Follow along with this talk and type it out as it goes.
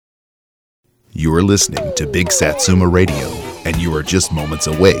You are listening to Big Satsuma Radio, and you are just moments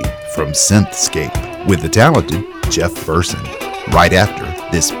away from SYNTHscape with the talented Jeff Burson, right after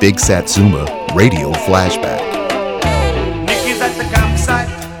this Big Satsuma Radio flashback. Nikki's at the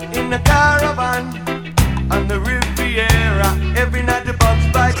campsite in the caravan on the Riviera. Every night the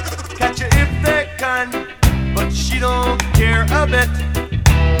bugs bite, catch her if they can, but she don't care a bit.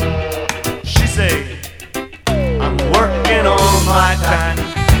 She say, I'm working on my tan.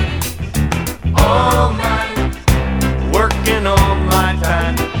 Oh man, working on my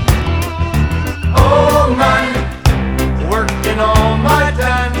tan. Oh man, working on my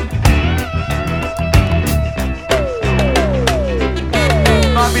tan.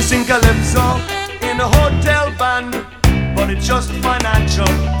 Bobby sing calypso in a hotel band, but it's just financial,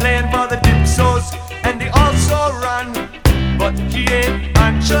 playing for the dipsos, and they also run, but he ain't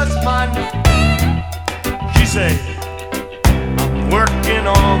anxious man. He say, I'm working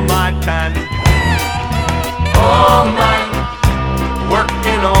on my tan. Oh man,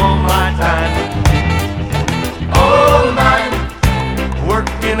 working on my tan. Oh man,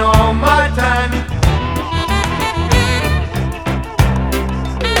 working on my tan.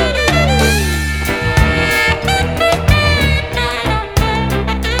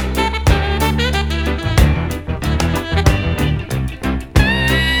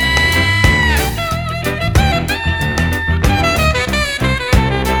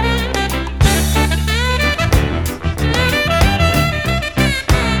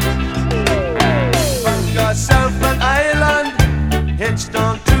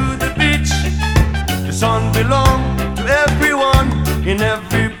 Down to the beach. The sun belongs to everyone in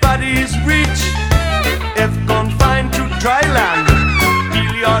everybody's reach. If confined to dry land,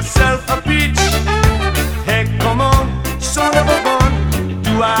 feel yourself a peach. Hey, come on, son of a gun,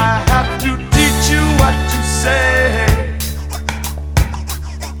 do I have to teach you what to say?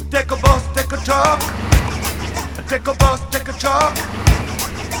 Take a bus, take a truck. Take a bus, take a truck.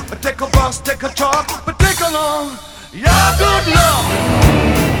 Take a bus, take a truck, but take along your good luck.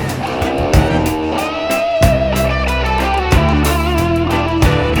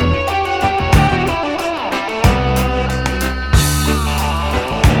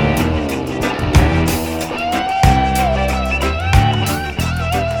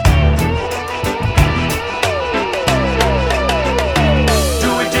 Do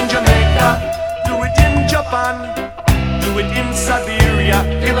it in Jamaica, do it in Japan, do it in Siberia,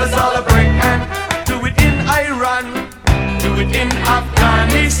 give us all a break and do it in Iran, do it in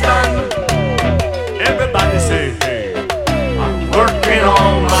Afghanistan. Everybody say, hey, I'm working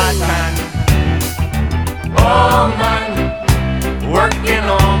on my tan. Oh man, working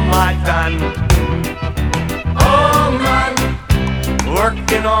on my tan. Oh man,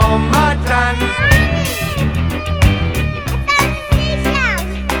 working on my tan.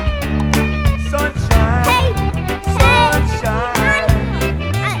 Sunshine, sunshine.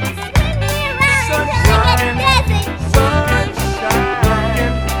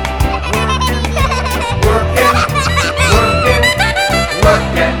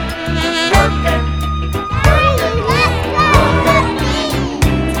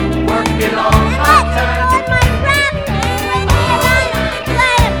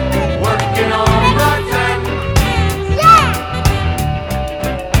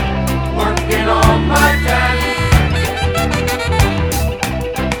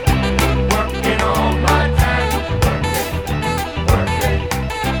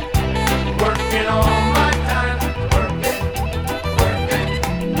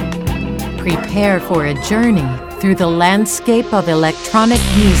 Prepare for a journey through the landscape of electronic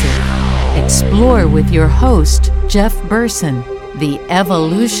music. Explore with your host, Jeff Burson, the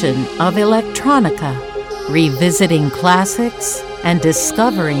evolution of electronica, revisiting classics and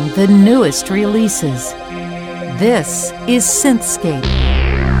discovering the newest releases. This is SYNTHscape.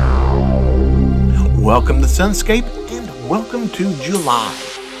 Welcome to SYNTHscape and welcome to July.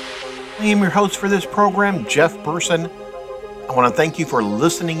 I am your host for this program, Jeff Burson. I want to thank you for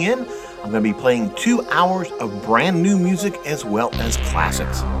listening in. I'm going to be playing 2 hours of brand new music as well as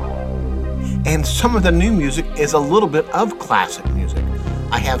classics. And some of the new music is a little bit of classic music.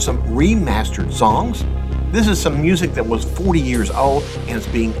 I have some remastered songs. This is some music that was 40 years old and it's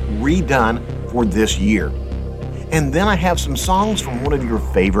being redone for this year. And then I have some songs from one of your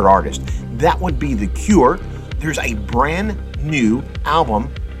favorite artists. That would be The Cure. There's a brand new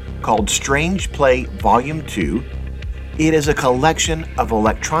album called Strange Play Volume 2. It is a collection of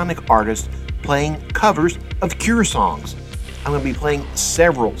electronic artists playing covers of Cure songs. I'm going to be playing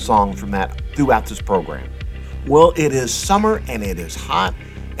several songs from that throughout this program. Well, it is summer and it is hot,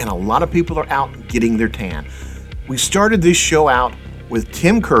 and a lot of people are out getting their tan. We started this show out with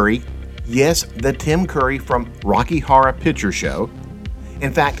Tim Curry Yes, the Tim Curry from Rocky Horror Picture Show.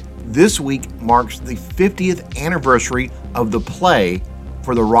 In fact, this week marks the 50th anniversary of the play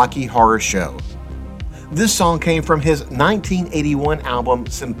for the Rocky Horror Show. This song came from his 1981 album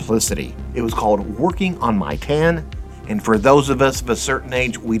Simplicity. It was called Working on My Tan, and for those of us of a certain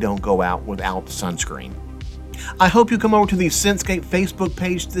age, we don't go out without sunscreen. I hope you come over to the SYNTHscape Facebook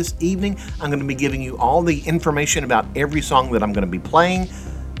page this evening. I'm going to be giving you all the information about every song that I'm going to be playing,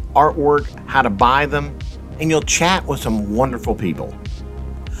 artwork, how to buy them, and you'll chat with some wonderful people.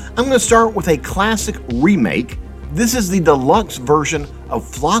 I'm going to start with a classic remake. This is the deluxe version of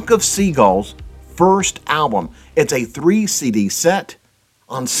Flock of Seagulls' first album. It's a 3 CD set.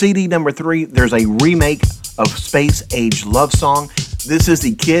 On CD number 3, there's a remake of Space Age Love Song. This is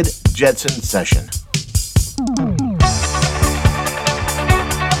the Kid Jetson session.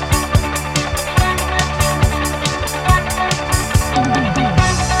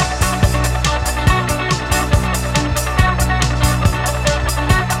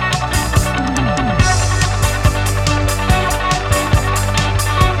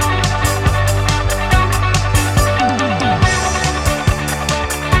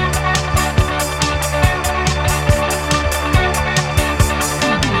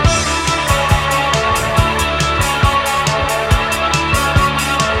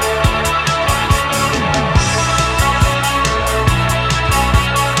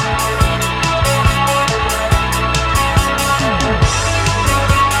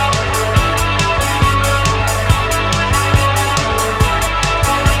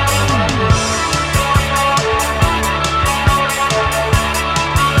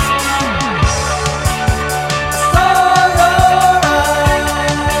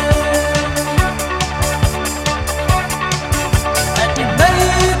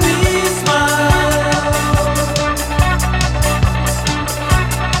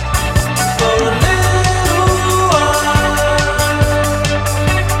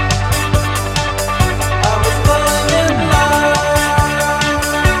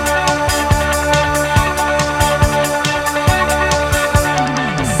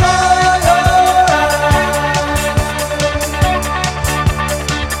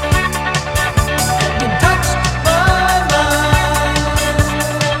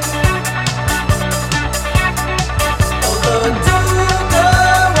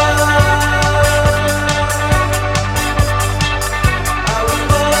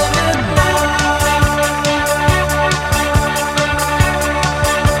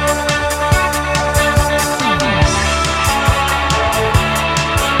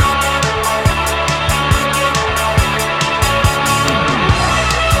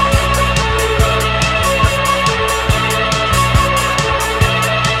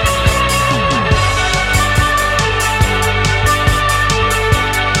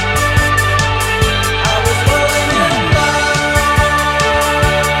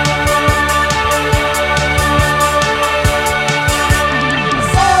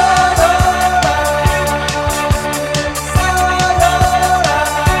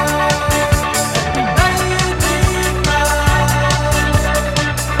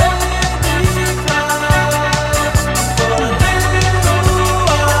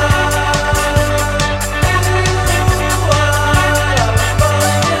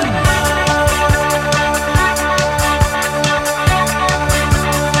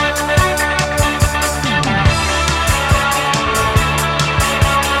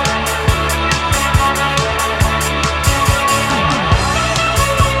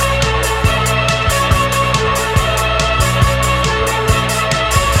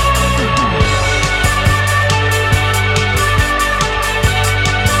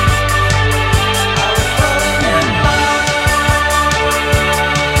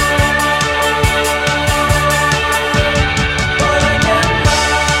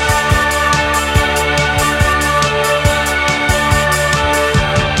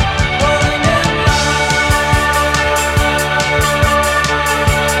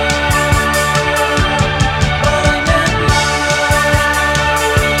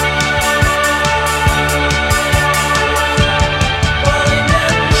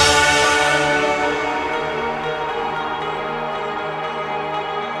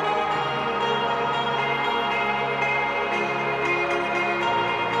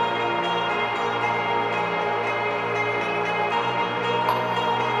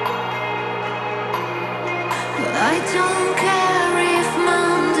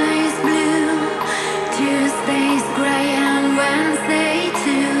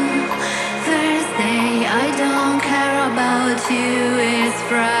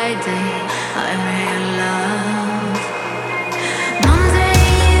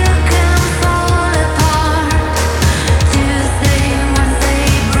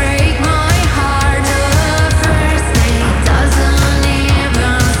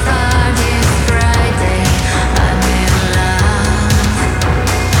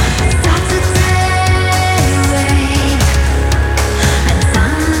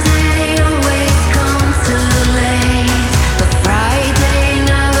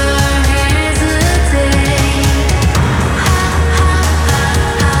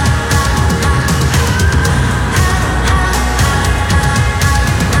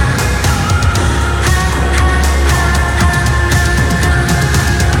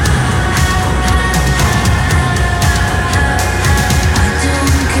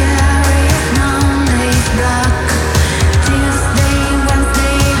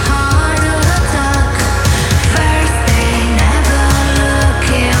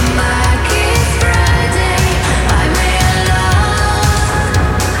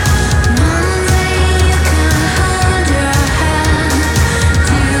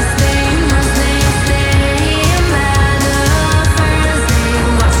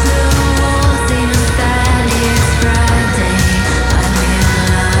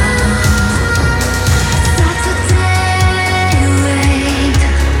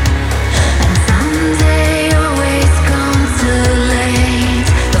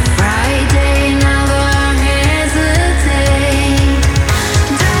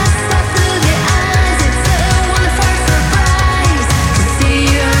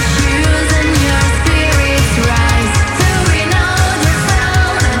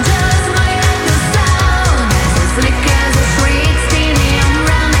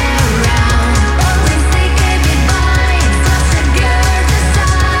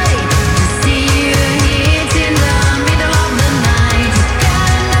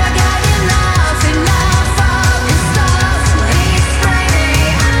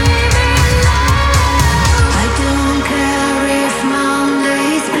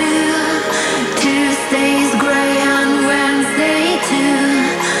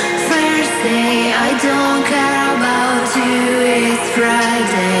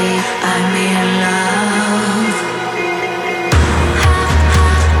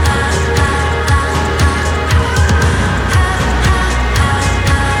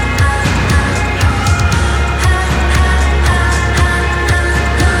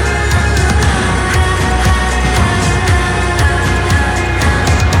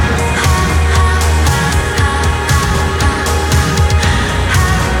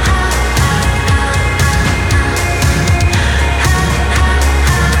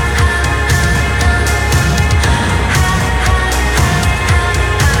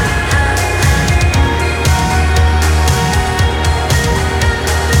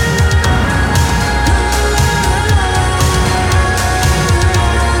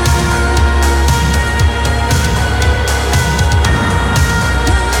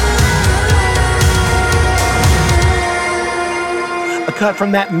 cut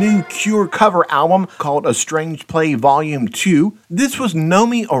from that new Cure cover album called A Strange Play Volume 2. This was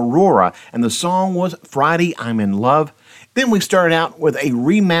Nomi Aurora, and the song was Friday I'm in Love. Then we started out with a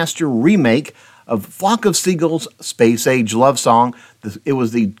remaster remake of Flock of Seagulls' Space Age love song. It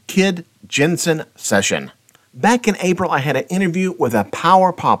was the Kid Jensen session. Back in April, I had an interview with a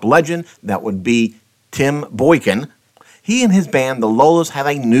power pop legend that would be Tim Boykin. He and his band, the Lolas, have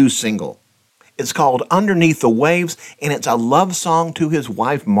a new single. It's called Underneath the Waves, and it's a love song to his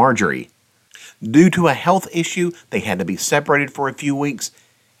wife, Marjorie. Due to a health issue, they had to be separated for a few weeks,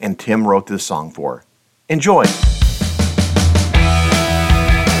 and Tim wrote this song for her. Enjoy.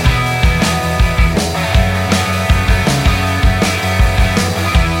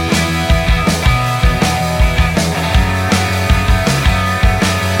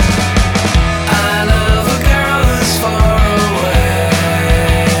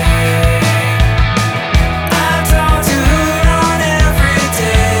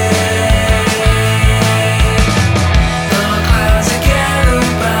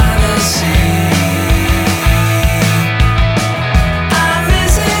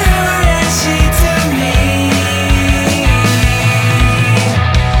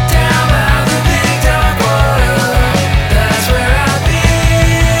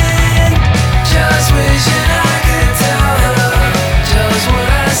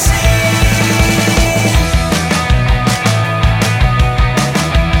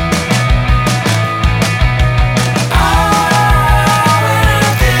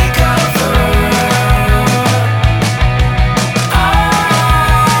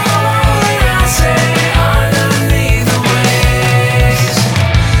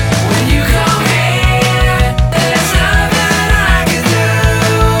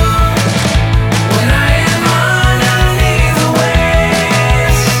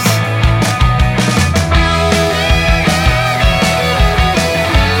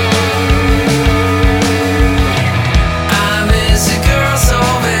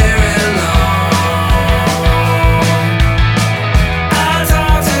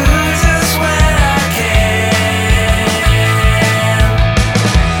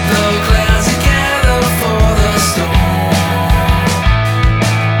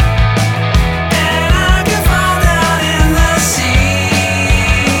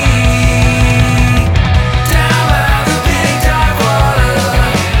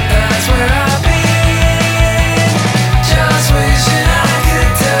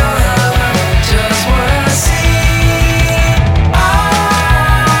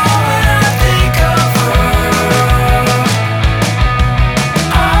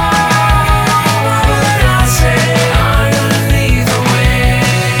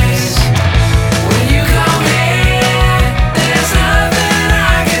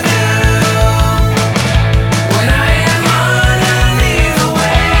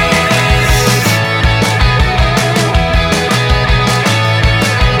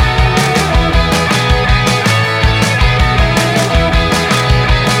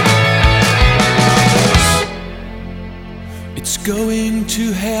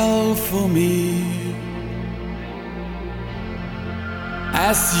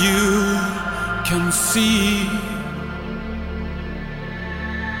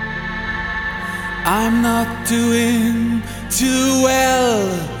 I'm not doing too well,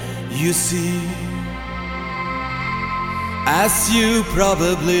 you see. As you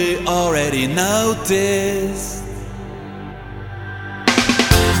probably already noticed,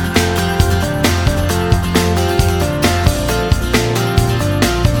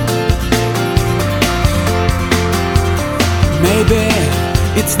 maybe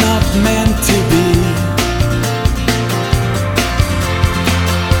it's not meant to be.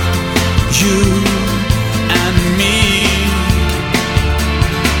 You and me,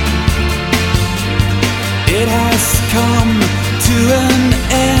 it has come to an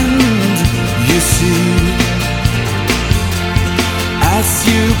end, you see. As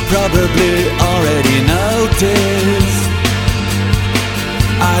you probably already noticed,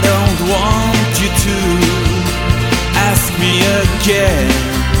 I don't want you to ask me again.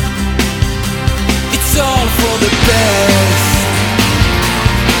 It's all for the best.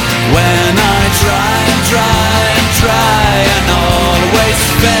 When I try and try and try and always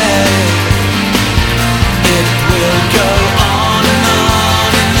fail, it will go on and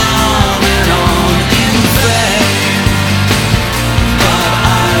on and on and on in vain. But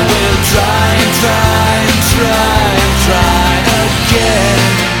I will try and try and try and try again,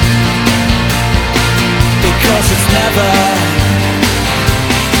 because it's never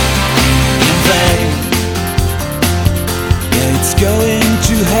in vain.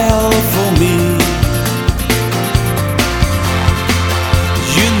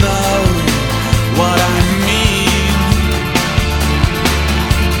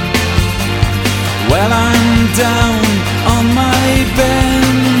 Well, I'm down on my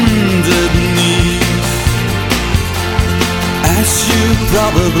bended knees, as you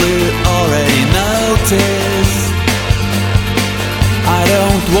probably already noticed. I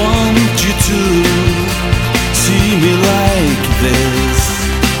don't want you to see me like this.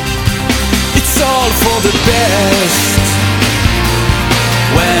 It's all for the best.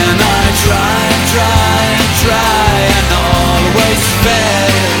 When I try and always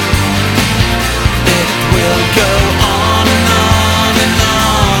fail, it will go on and on and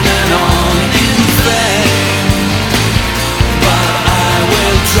on and on in vain. But I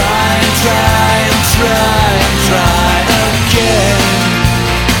will try again,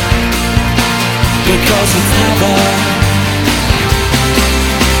 because it's never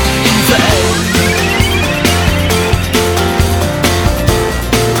in vain.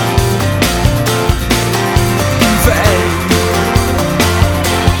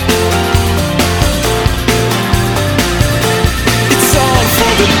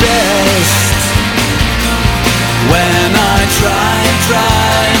 When I try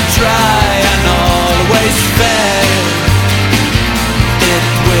and always fail, it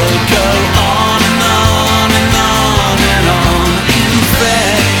will go on and on and on and on in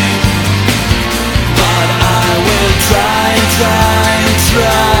vain. But I will try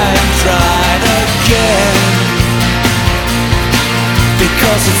again,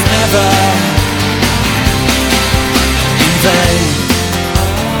 because it's never in vain.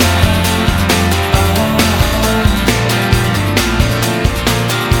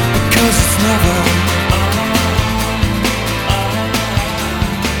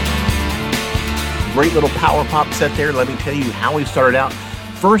 Great little power pop set there. Let me tell you how he started out.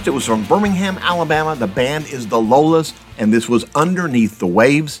 First, it was from Birmingham, Alabama. The band is the Lolas, and this was Underneath the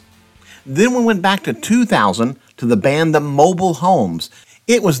Waves. Then we went back to 2000 to the band The Mobile Homes.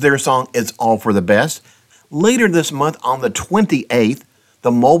 It was their song, It's All for the Best. Later this month, on the 28th,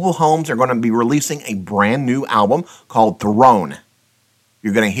 the Mobile Homes are going to be releasing a brand new album called Throne.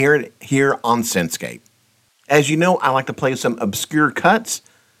 You're going to hear it here on SYNTHscape. As you know, I like to play some obscure cuts.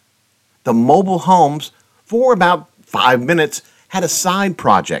 The Mobile Homes, for about 5 minutes, had a side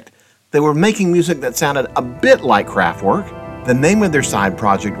project. They were making music that sounded a bit like Kraftwerk. The name of their side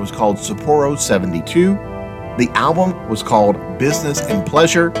project was called Sapporo 72. The album was called Business and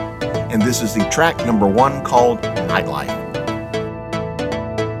Pleasure, and this is the track number 1 called Nightlife.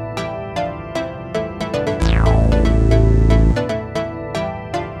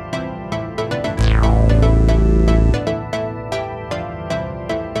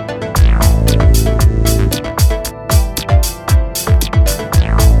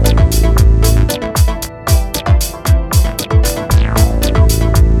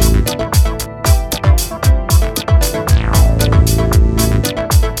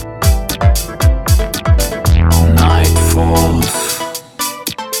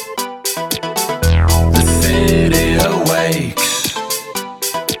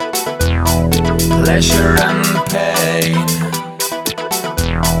 Pleasure and pain,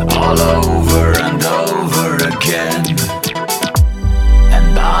 all over and over again.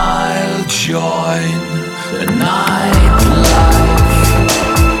 And I'll join the nightlife.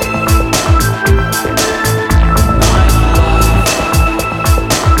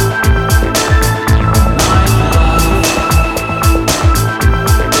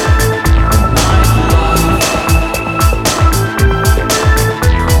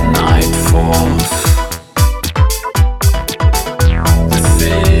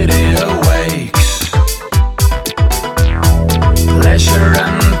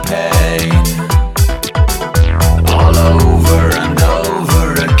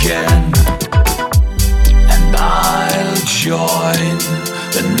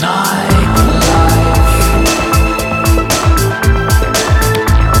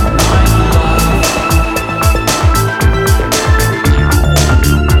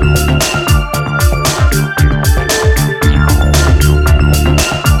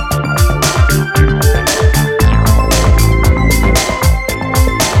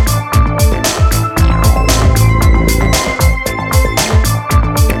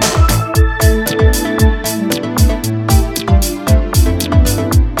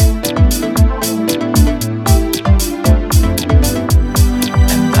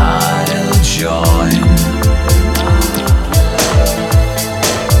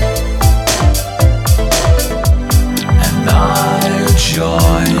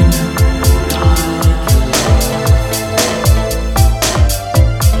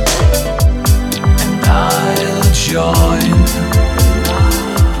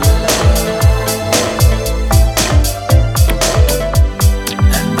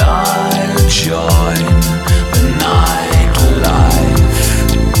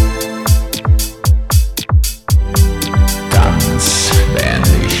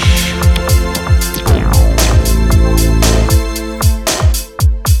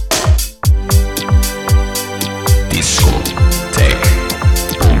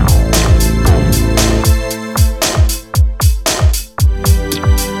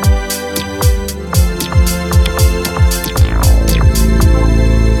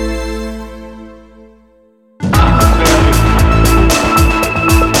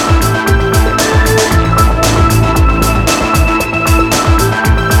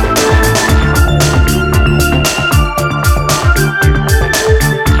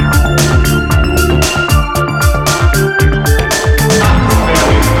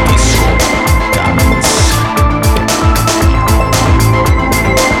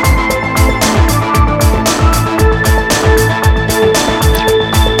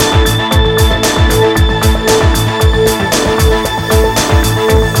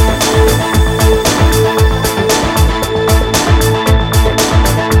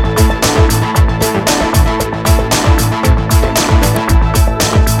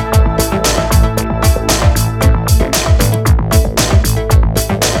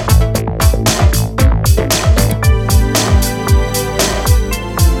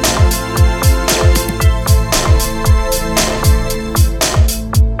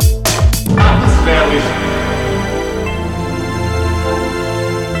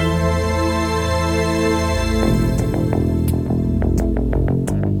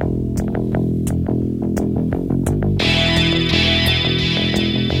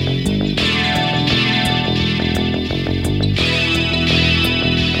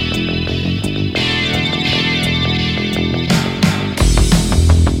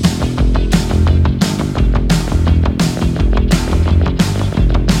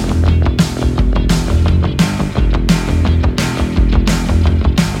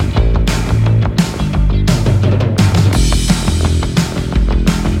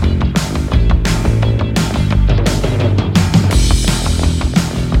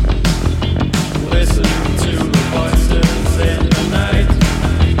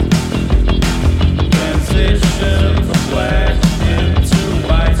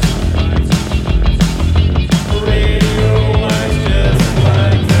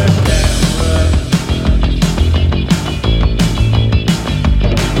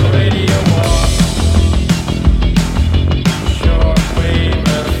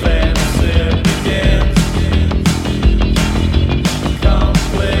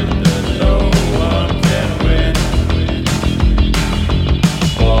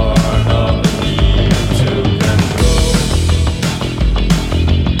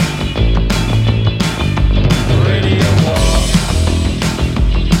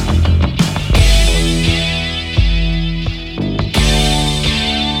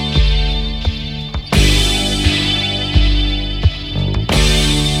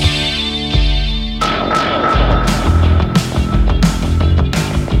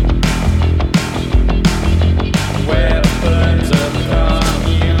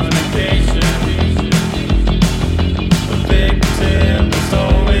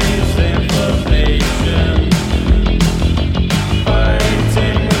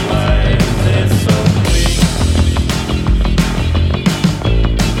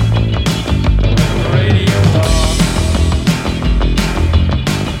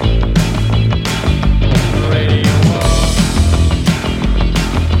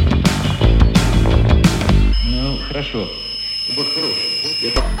 Хорошо. Вот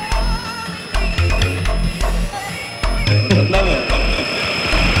хороший. Давай.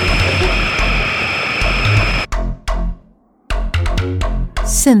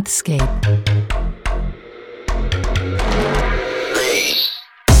 SYNTHscape.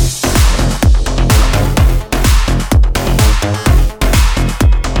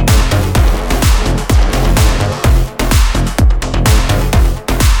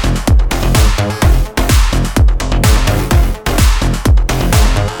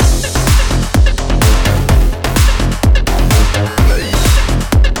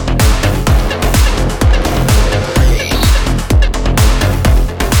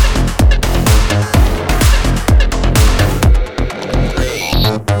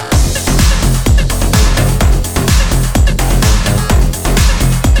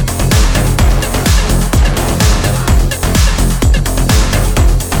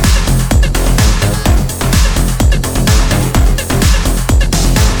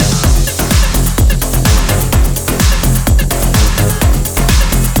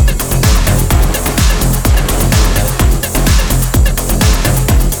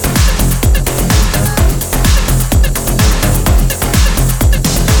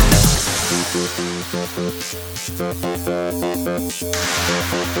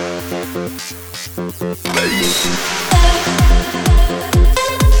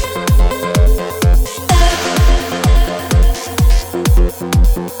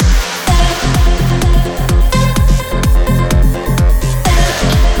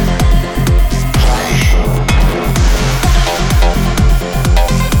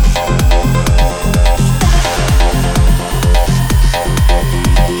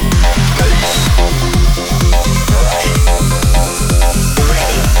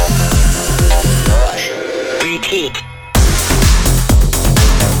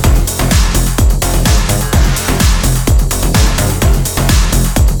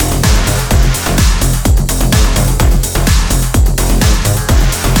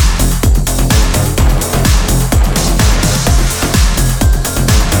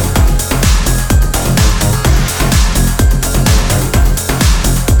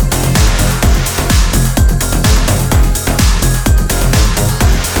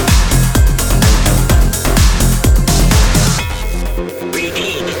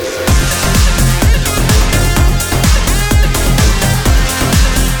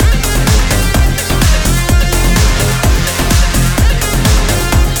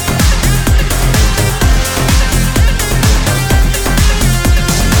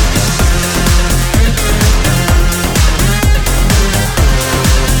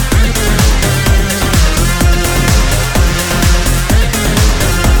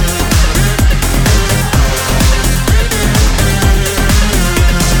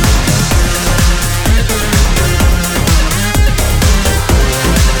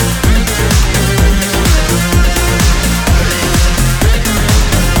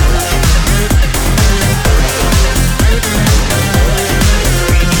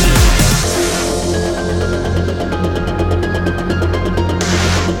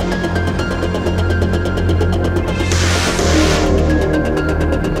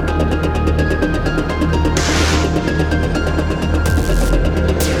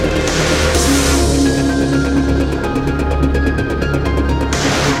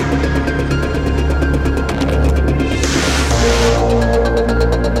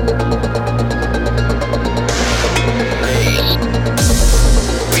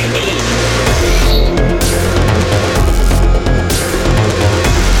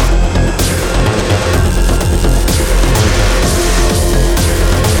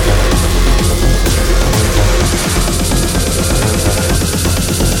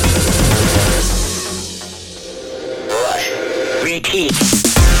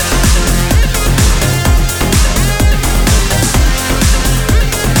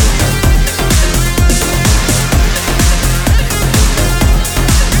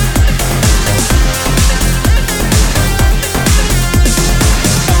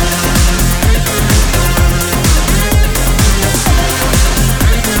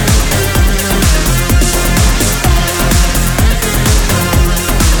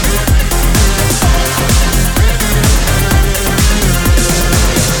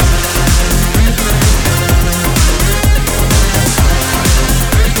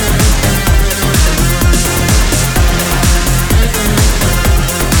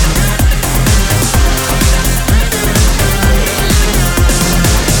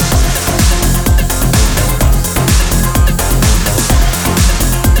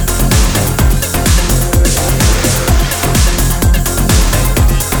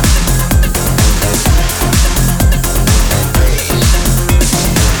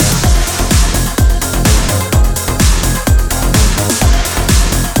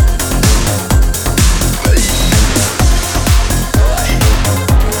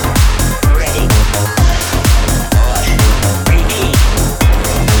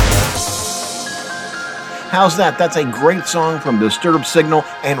 How's that? That's a great song from Disturbed Signal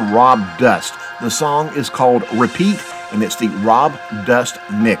and Rob Dust. The song is called Repeat, and it's the Rob Dust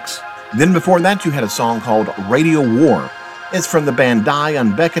mix. Then before that, you had a song called Radio War. It's from the band Die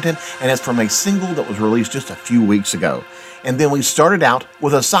Unbecketed, and it's from a single that was released just a few weeks ago. And then we started out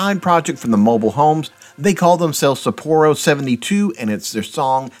with a side project from the Mobile Homes. They call themselves Sapporo 72, and it's their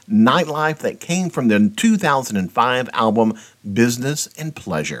song Nightlife that came from their 2005 album Business and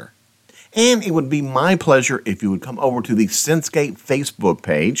Pleasure. And it would be my pleasure if you would come over to the SYNTHscape Facebook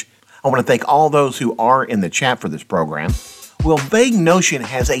page. I want to thank all those who are in the chat for this program. Well, Vague Notion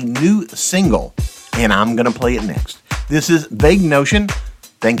has a new single, and I'm going to play it next. This is Vague Notion.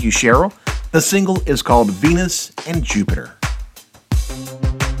 Thank you, Cheryl. The single is called Venus and Jupiter.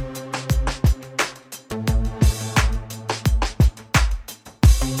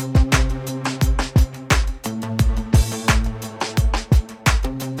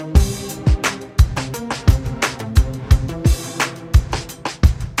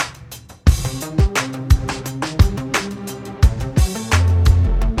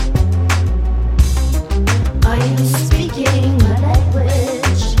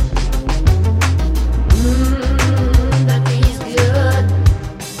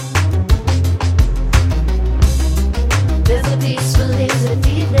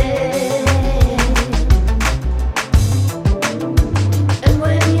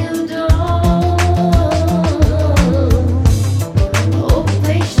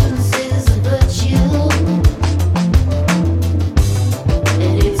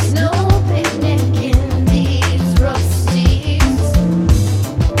 Rough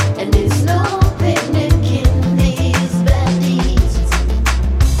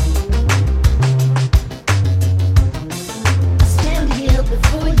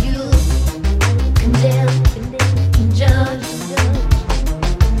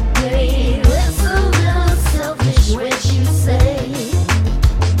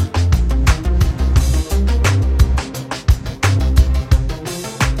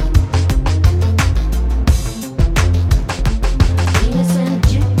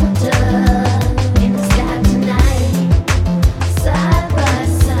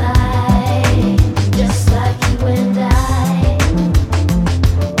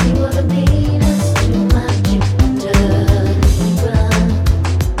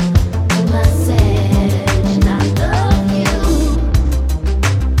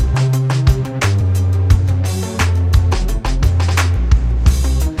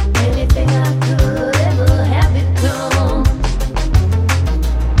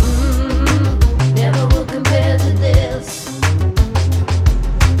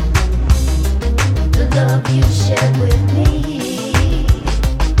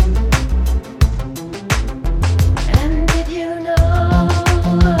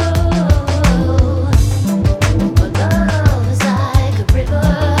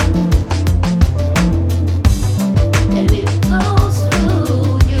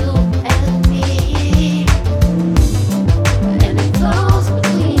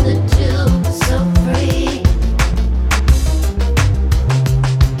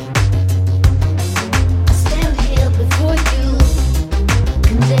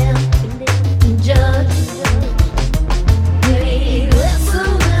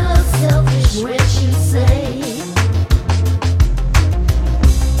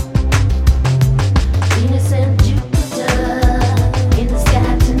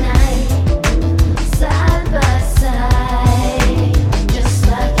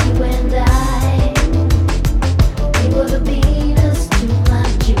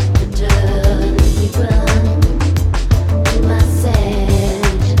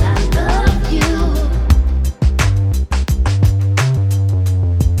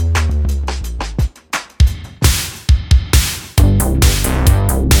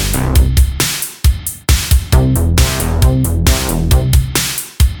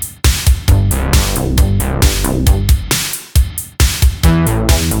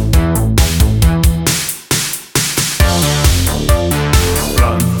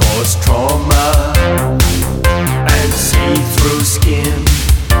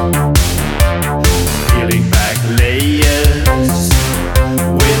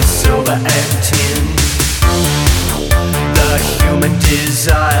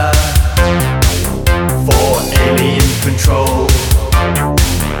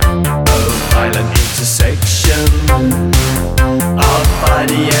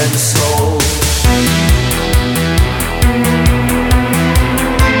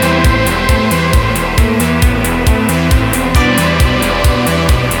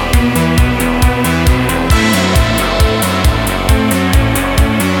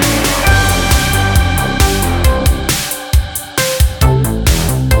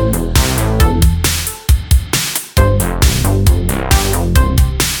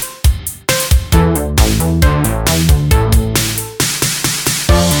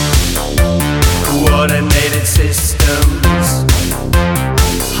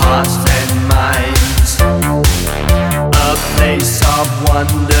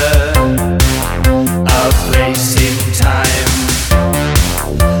wander, a place in time.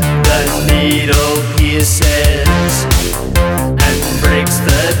 The needle pierces and breaks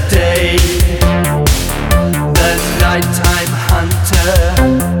the day. The nighttime hunter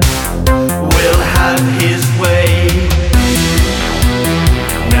will have his way.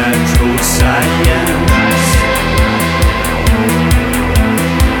 Natural science.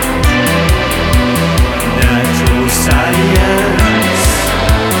 Natural science.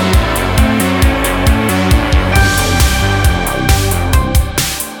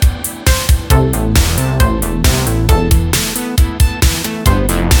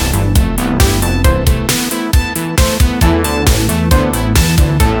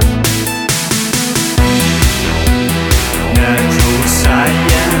 Natural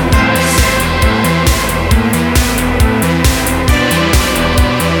science.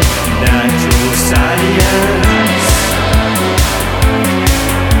 Natural science.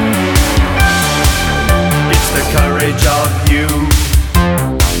 It's the courage of you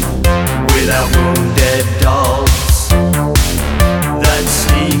without wounded dogs that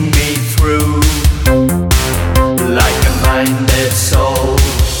see me through like a minded soul.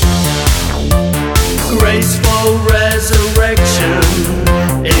 Graceful resurrection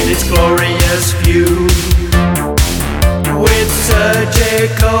in its glorious view, with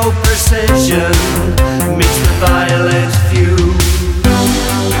surgical precision meets the violent few.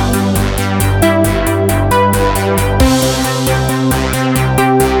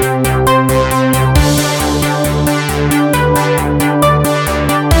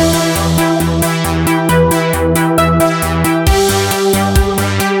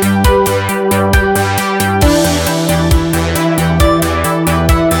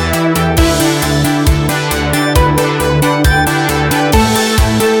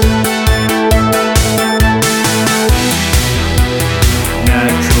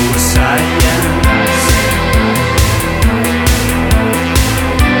 Natural science.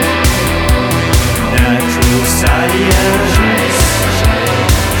 Natural science.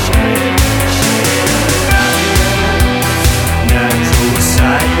 Natural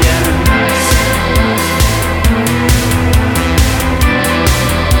science.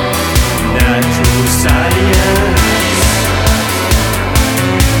 Natural science.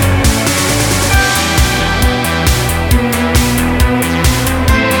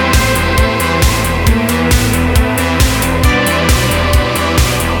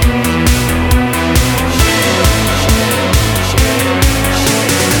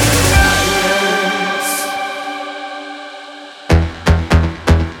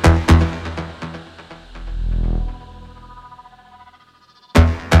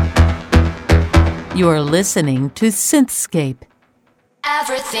 You are listening to SYNTHscape.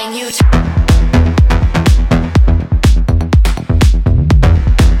 Everything you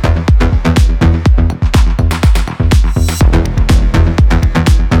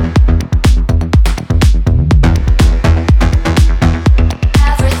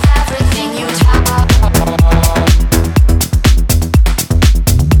everything you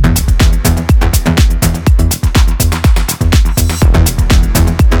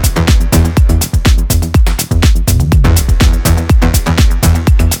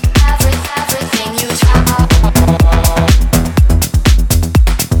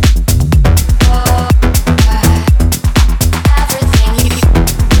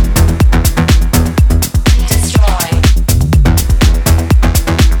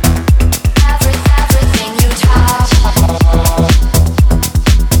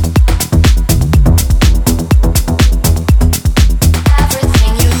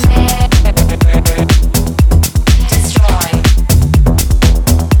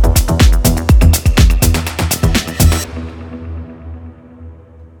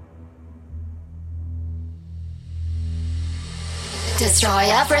destroy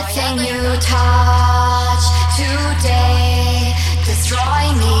everything you touch today.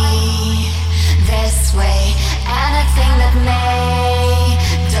 Destroy me this way. Anything that may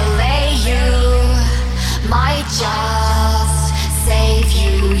delay you might just save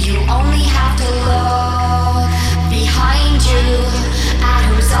you. You only have to look behind you at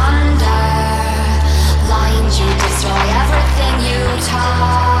who's underlined you. Destroy everything you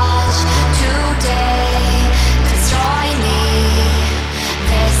touch today. Destroy me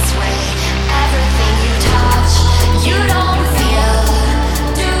this way. Everything you touch, you don't feel,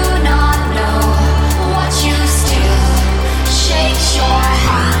 do not know what you steal. Shake your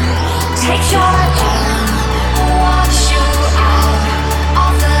hand, take your gun, watch you out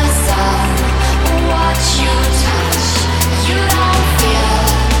of the sun. What you touch, you don't feel,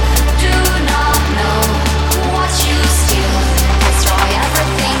 do not know what you steal. Destroy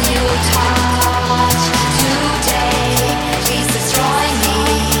everything.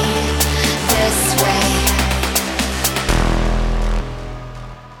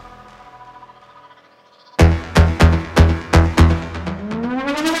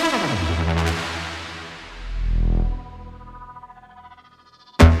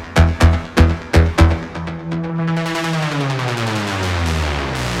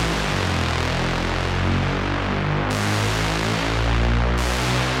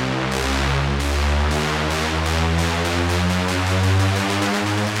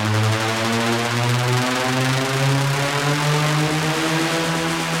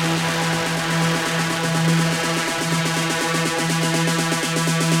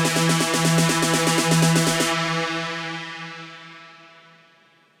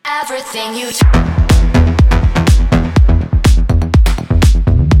 everything you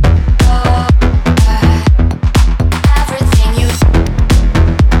everything you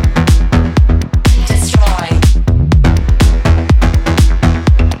destroy.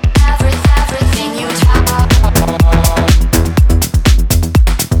 Everything you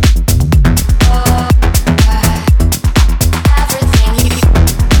everything you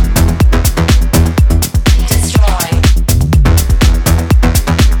destroy.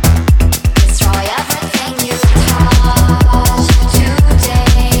 Destroy everything you touch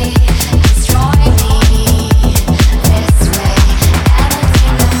today. Destroy me this way.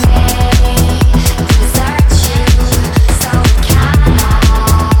 Everything you made desert you, so it cannot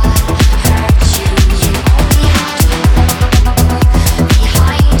hurt you. You only have to look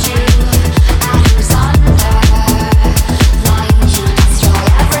behind you at who's underlying you. Destroy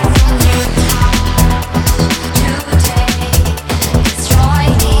everything you touch today. Destroy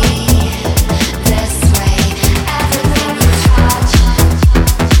me this way. Everything you touch.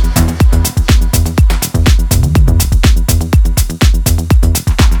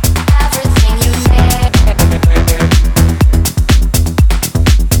 Everything you made.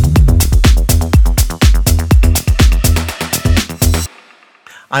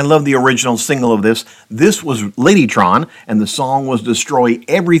 I love the original single of this. This was Ladytron, and the song was Destroy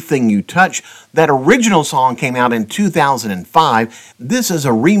Everything You Touch. That original song came out in 2005. This is a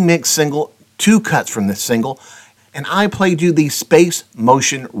remix single, 2 cuts from this single, and I played you the Space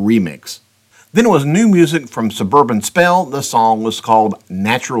Motion remix. Then it was new music from Suburban Spell. The song was called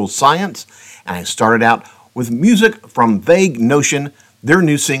Natural Science, and I started out with music from Vague Notion. Their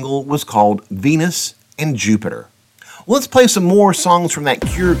new single was called Venus and Jupiter. Let's play some more songs from that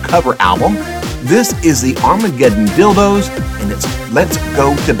Cure cover album. This is the Armageddon Dildos, and it's Let's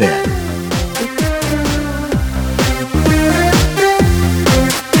Go to Bed.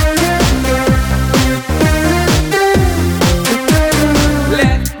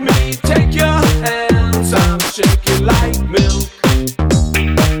 Let me take your hands, I'm shaking like milk.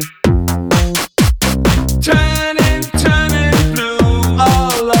 Turning blue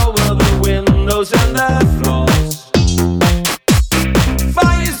all over the windows and the floors.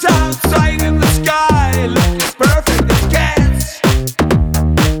 Fires outside in the sky, look as perfect as gets.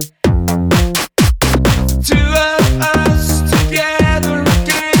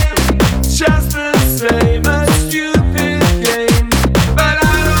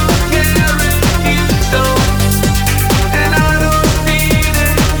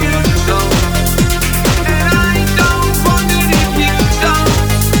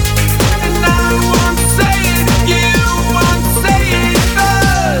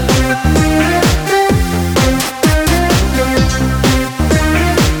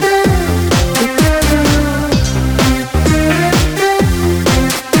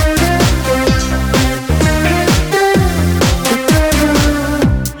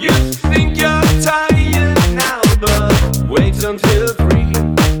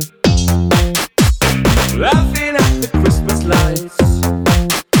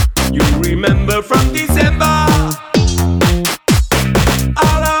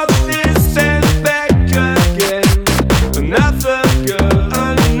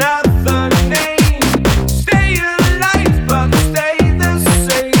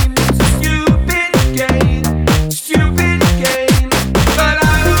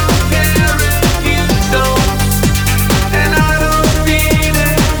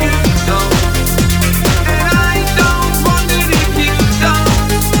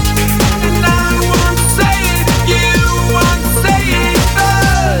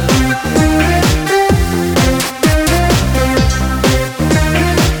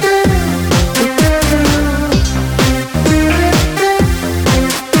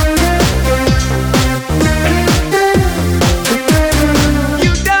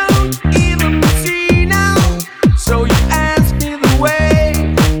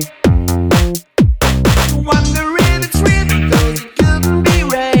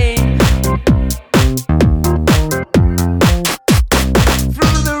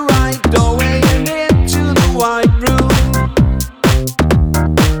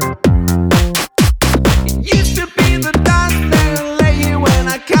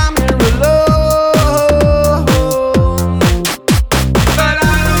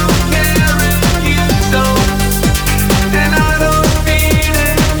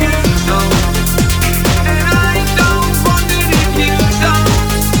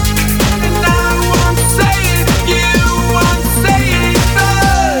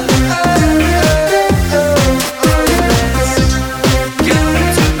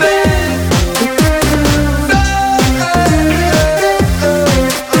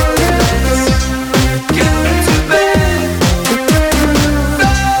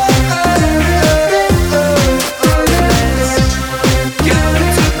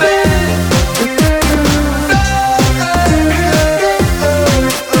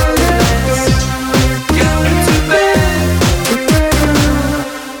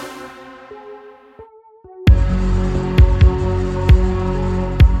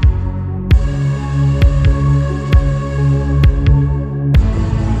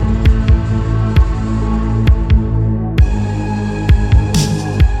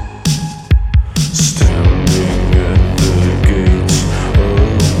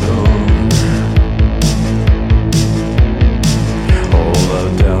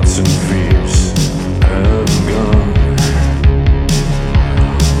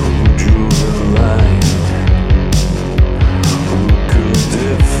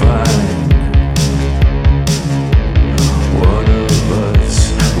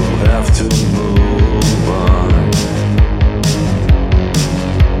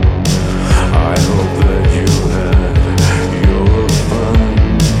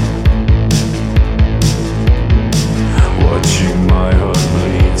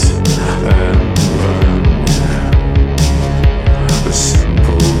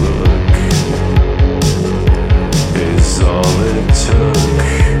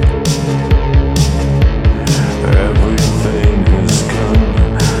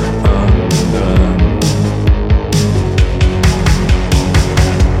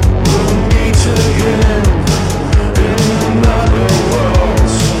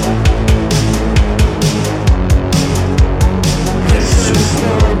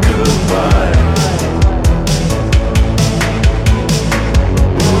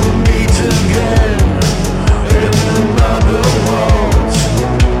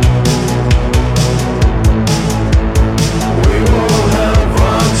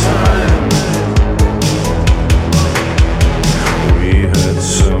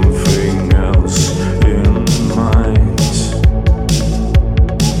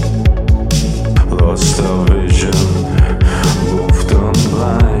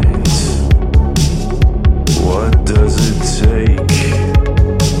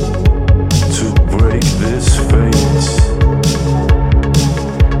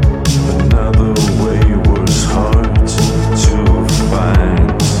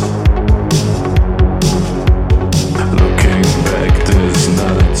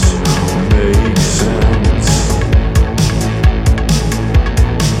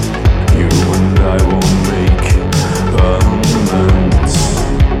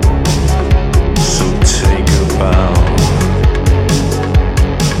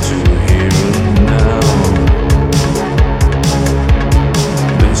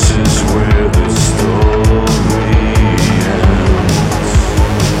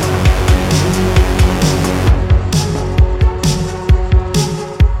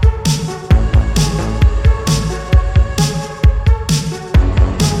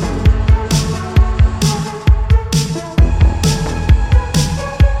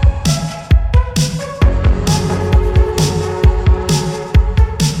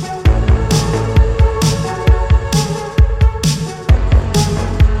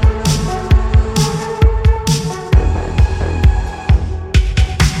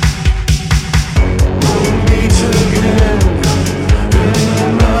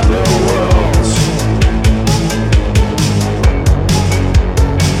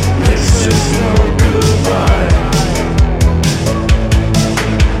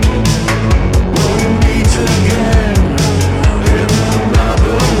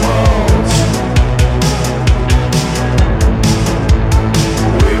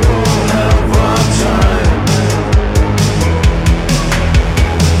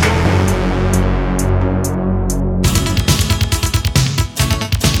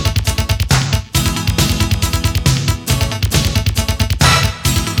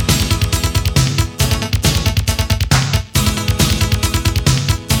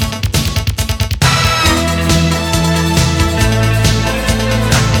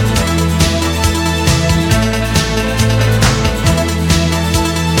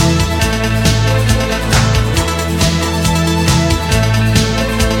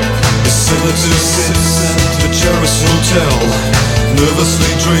 hotel,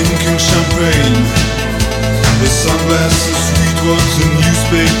 nervously drinking champagne. His sunglasses read what the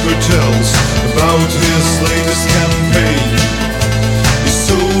newspaper tells about his latest campaign. He's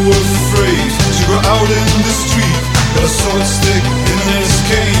so afraid to go out in the street, got a sword stick in his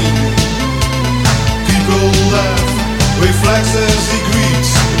cane. People laugh, wave flags as he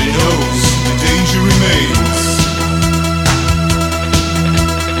greets, but he knows the danger remains.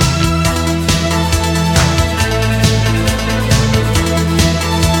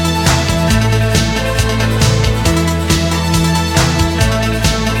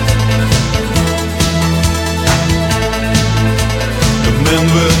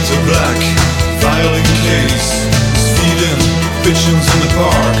 To black, violin case, he's feeding pigeons in the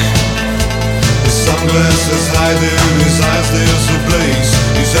park. His sunglasses hiding his eyes, there's a blaze.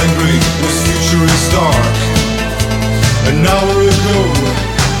 He's angry, his future is dark. An hour ago,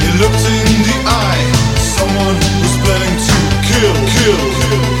 he looked in the eye someone who's planning to kill.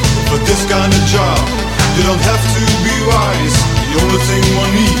 For this kind of job, you don't have to be wise. The only thing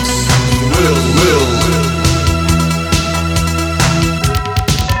one needs is will.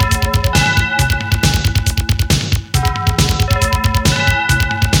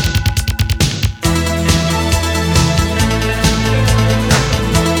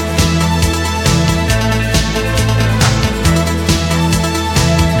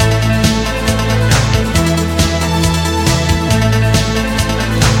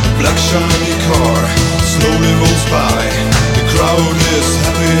 Shiny car slowly rolls by. The crowd is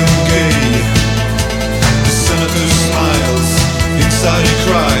happy and gay. The senator smiles, inside he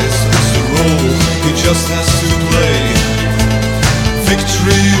cries. It's the role he just has to play.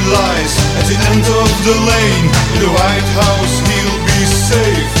 Victory lies at the end of the lane. In the White House he'll be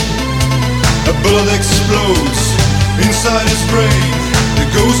safe. A bullet explodes inside his brain.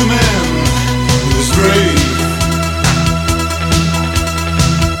 There goes a man who is brave.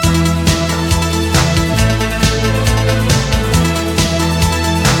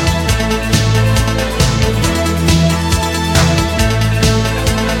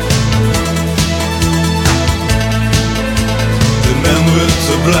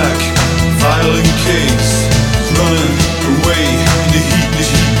 Black violin case, running away in the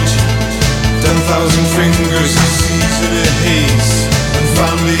heat. 10,000 fingers he sees in a haze, and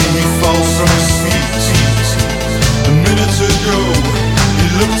finally he falls from his feet. A minute ago, he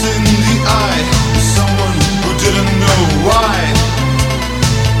looked in the eye of someone who didn't know why.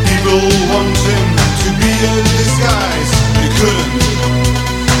 People want him to be a disguise, but he couldn't,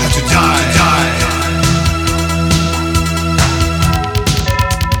 had to die.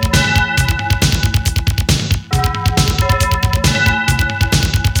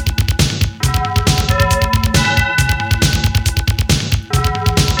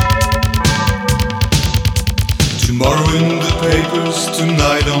 Tomorrow in the papers,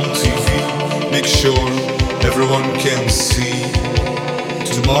 tonight on TV. Make sure everyone can see.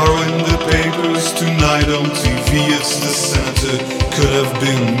 Tomorrow in the papers, tonight on TV. It's the senator, could have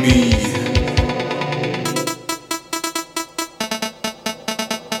been me.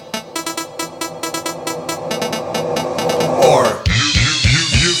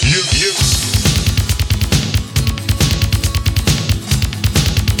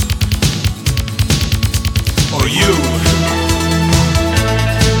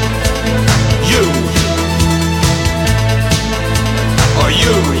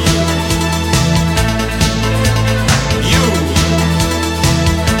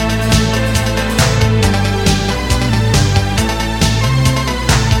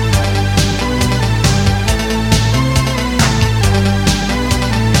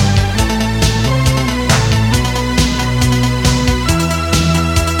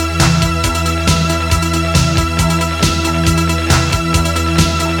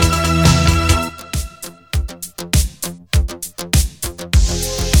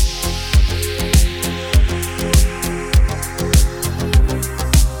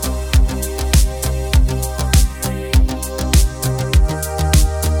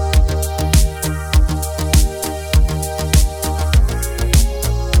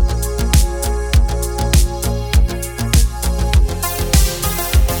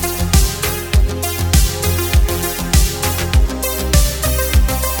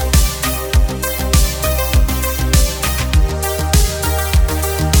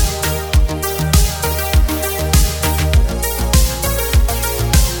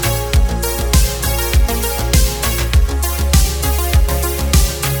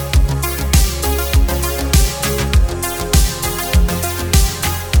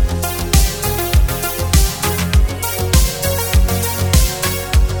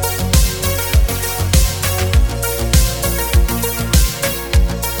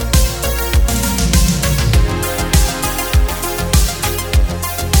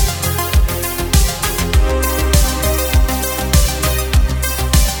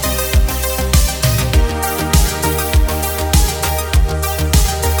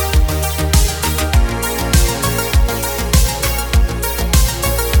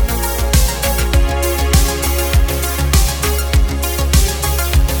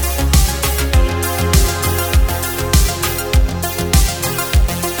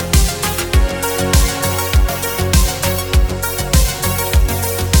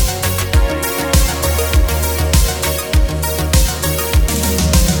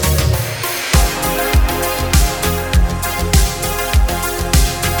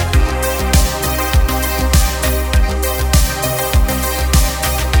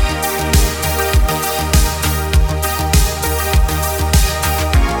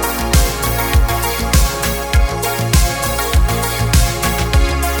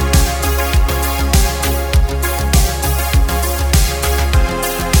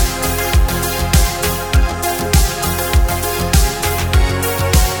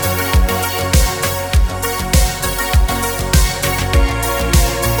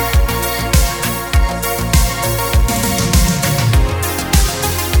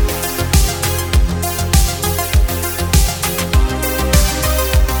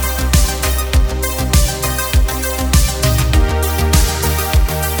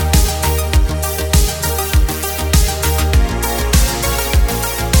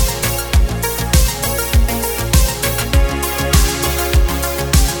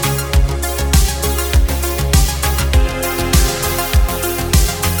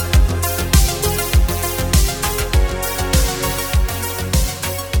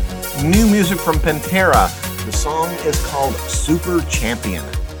 New music from Pantera. The song is called Super Champion.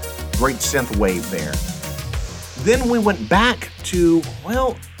 Great synth wave there. Then we went back to,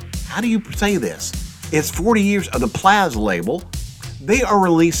 well, how do you say this? It's 40 years of the Plaz label. They are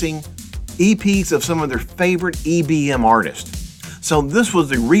releasing EPs of some of their favorite EBM artists. So this was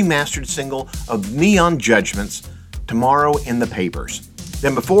the remastered single of Neon Judgment's Tomorrow in the Papers.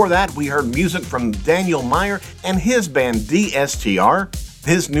 Then before that, we heard music from Daniel Meyer and his band DSTR.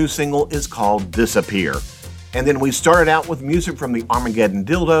 His new single is called Disappear. And then we started out with music from the Armageddon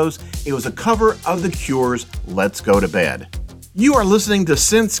Dildos. It was a cover of The Cure's Let's Go to Bed. You are listening to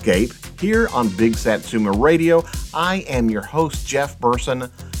SYNTHscape here on Big Satsuma Radio. I am your host, Jeff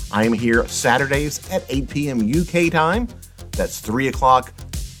Burson. I am here Saturdays at 8 p.m. UK time. That's 3 o'clock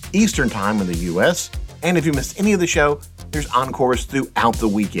Eastern time in the US. And if you missed any of the show, there's encores throughout the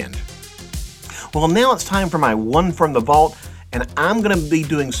weekend. Well, now it's time for my one from the vault, and I'm going to be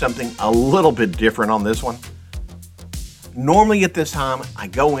doing something a little bit different on this one. Normally at this time, I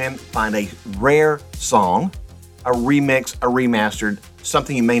go in, find a rare song, a remix, a remastered,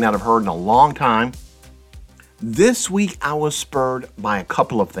 something you may not have heard in a long time. This week, I was spurred by a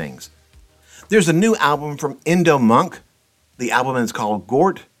couple of things. There's a new album from Endo Monk. The album is called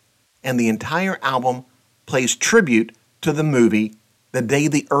Gort, and the entire album plays tribute to the movie The Day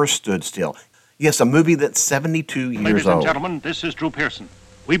the Earth Stood Still. Yes, a movie that's 72 years old. Ladies and gentlemen, this is Drew Pearson.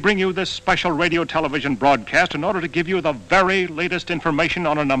 We bring you this special radio television broadcast in order to give you the very latest information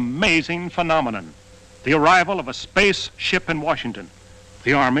on an amazing phenomenon. The arrival of a spaceship in Washington.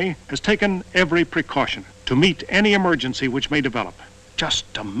 The Army has taken every precaution to meet any emergency which may develop.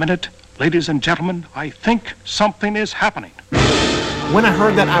 Just a minute, ladies and gentlemen, I think something is happening. When I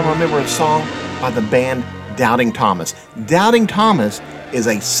heard that, I remember a song by the band Doubting Thomas. Doubting Thomas is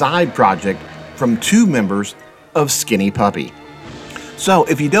a side project from two members of Skinny Puppy. So,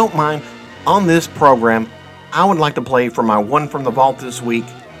 if you don't mind, on this program, I would like to play for my one from the vault this week,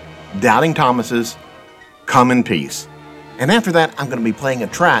 Doubting Thomas's Come in Peace. And after that, I'm going to be playing a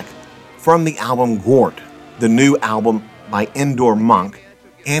track from the album Gort, the new album by Endo Monk,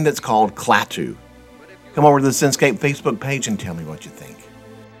 and it's called Klaatu. Come over to the SYNTHscape Facebook page and tell me what you think.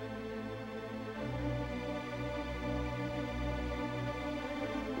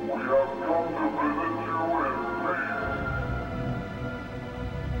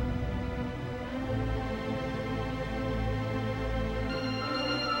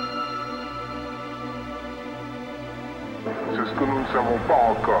 C'est ce que nous ne savons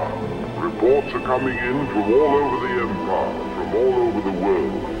pas encore. Reports are coming in from all over the empire, from all over the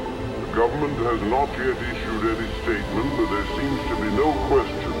world. The government has not yet issued any statement, but there seems to be no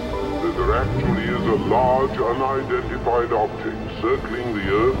question that there actually is a large unidentified object circling the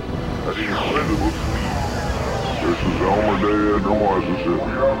Earth at incredible speed. This is Almadea Noisesip.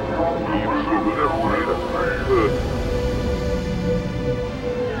 Keeps to the left reader.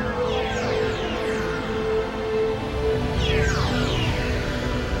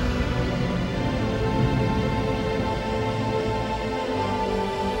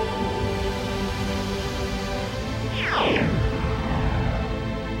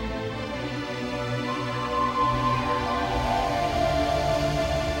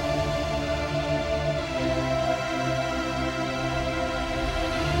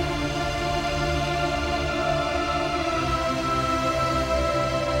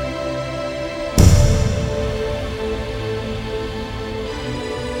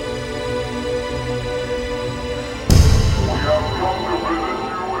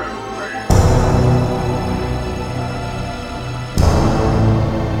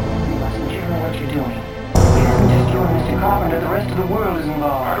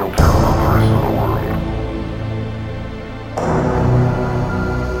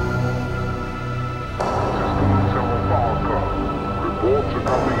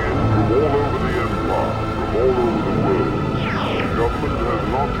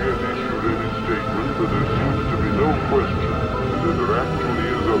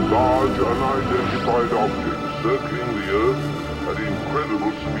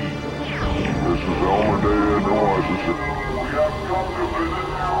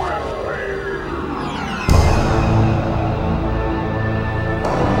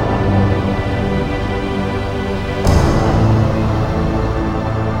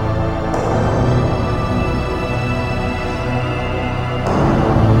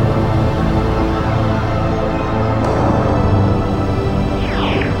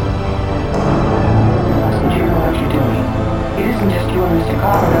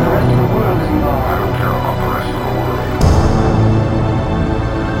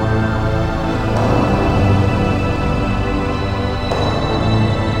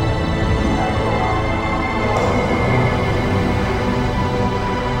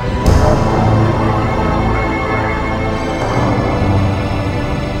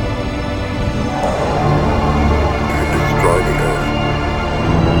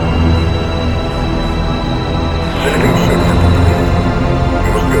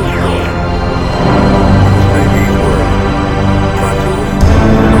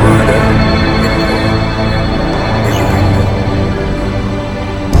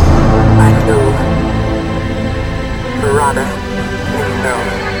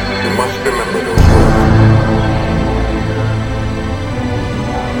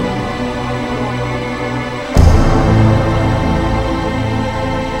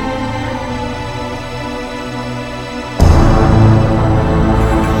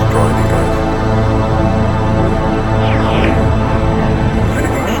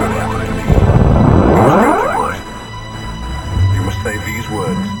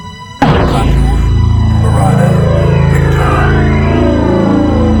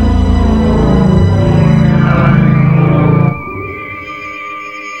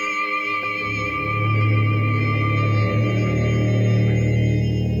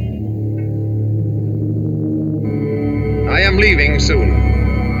 am leaving soon,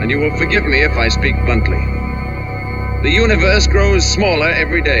 and you will forgive me if I speak bluntly. The universe grows smaller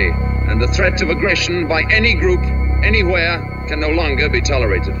every day, and the threat of aggression by any group, anywhere, can no longer be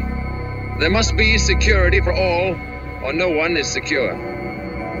tolerated. There must be security for all, or no one is secure.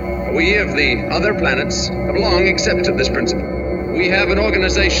 We of the other planets have long accepted this principle. We have an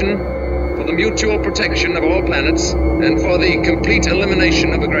organization for the mutual protection of all planets and for the complete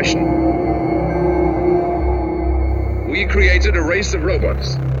elimination of aggression. We created a race of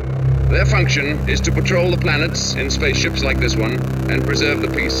robots. Their function is to patrol the planets in spaceships like this one and preserve the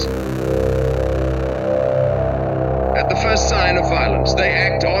peace. At the first sign of violence, they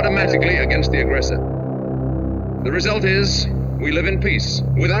act automatically against the aggressor. The result is, we live in peace,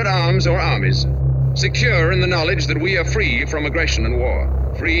 without arms or armies, secure in the knowledge that we are free from aggression and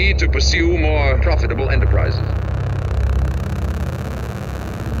war, free to pursue more profitable enterprises.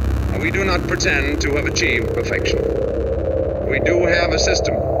 We do not pretend to have achieved perfection. We do have a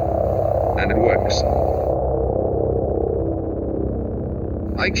system, and it works.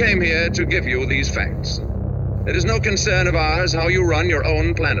 I came here to give you these facts. It is no concern of ours how you run your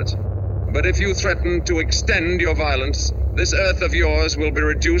own planet. But if you threaten to extend your violence, this Earth of yours will be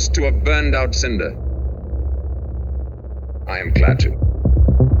reduced to a burned-out cinder. I am glad to.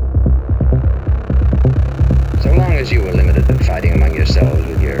 So long as you were limited to fighting among yourselves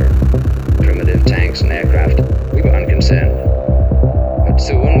with your primitive tanks and aircraft, we were unconcerned. But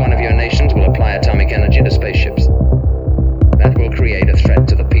soon one of your nations will apply atomic energy to spaceships. That will create a threat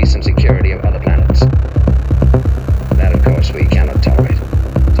to the peace and security of other planets. That, of course, we cannot tolerate.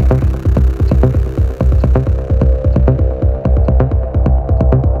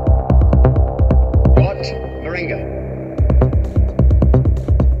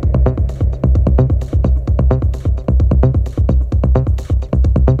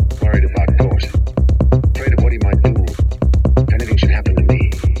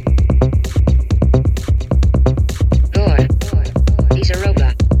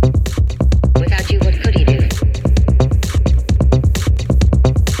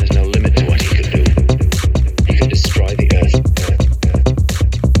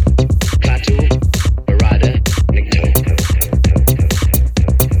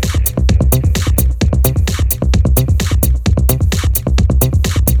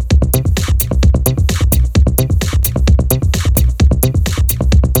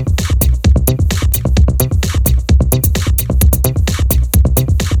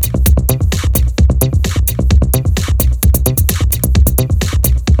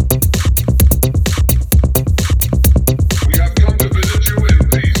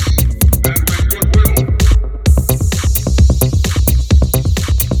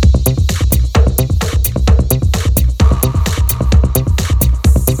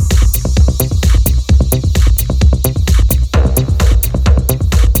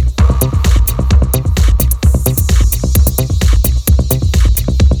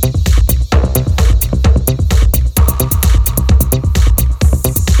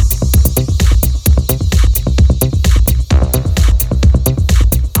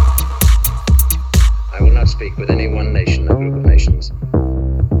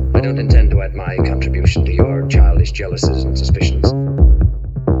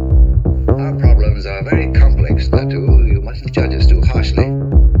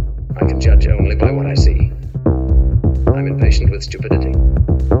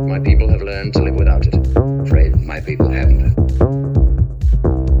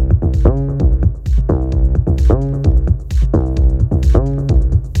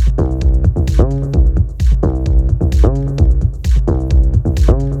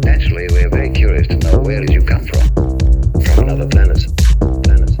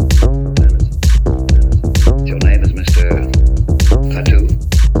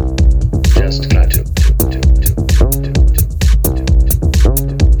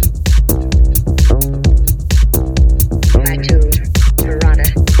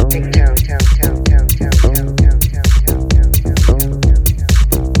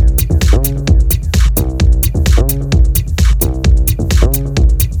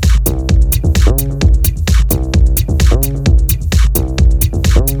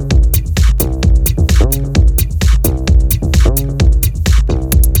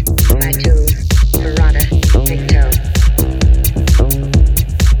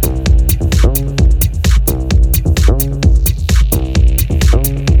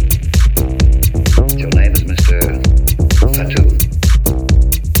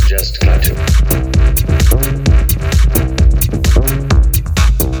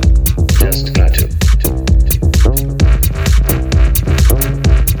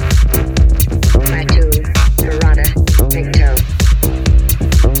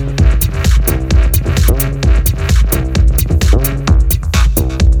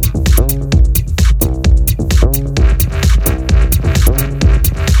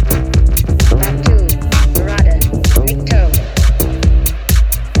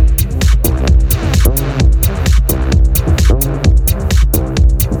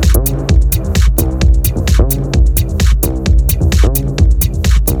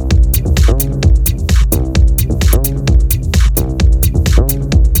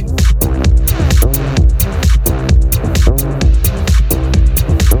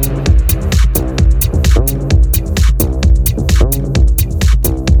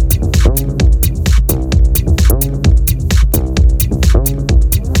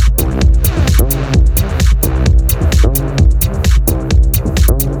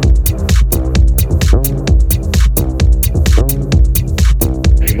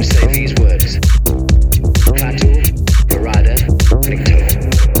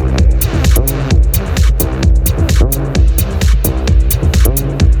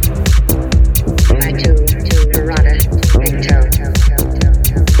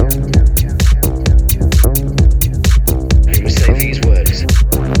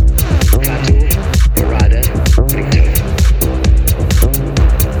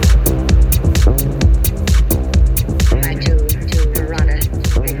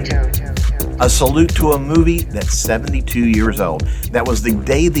 a salute to a movie that's 72 years old. That was The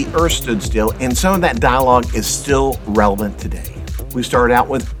Day the Earth Stood Still, and some of that dialogue is still relevant today. We started out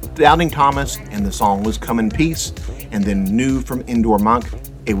with Doubting Thomas, and the song was Come in Peace, and then new from Indoor Monk,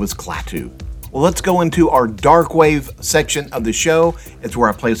 it was Klaatu. Well, let's go into our dark wave section of the show. It's where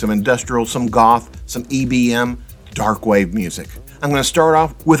I play some industrial, some goth, some EBM, dark wave music. I'm going to start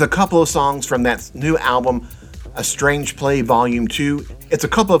off with a couple of songs from that new album, A Strange Play Volume 2. It's a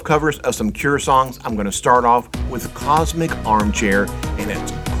couple of covers of some Cure songs. I'm going to start off with Cosmic Armchair, and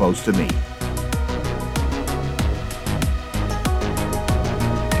it's Close to Me.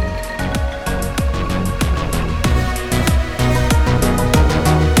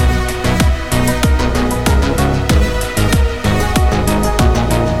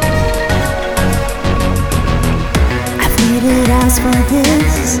 For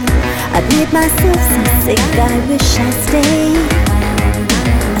this, I've made myself so sick, I wish I stayed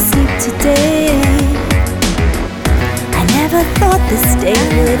asleep today. I never thought this day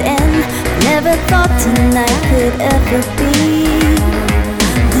would end, never thought tonight could ever be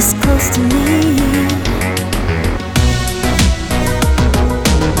this close to me.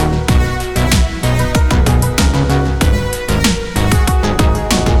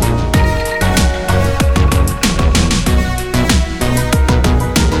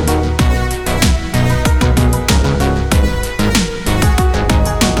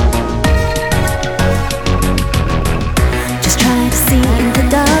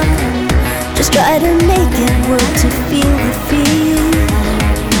 Try to make it work to feel the feel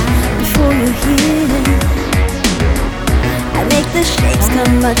before you're here. I make the shapes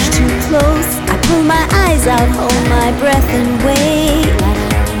come much too close. I pull my eyes out, hold my breath and wait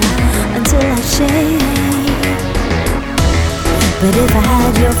until I shake. But if I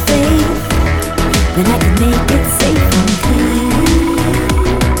had your faith, then I could make it safe and clean.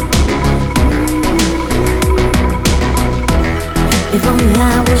 If only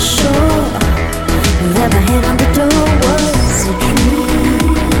I was sure that my hand on the door was a dream.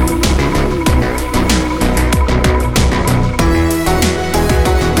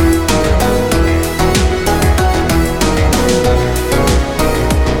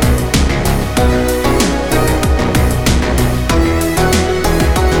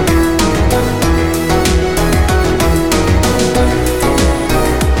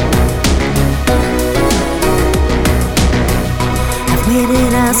 I've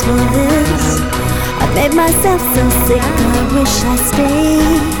waited hours for this. Made myself so sick, I wish I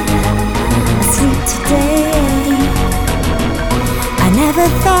stayed asleep today. I never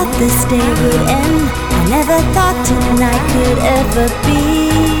thought this day would end, I never thought tonight could ever be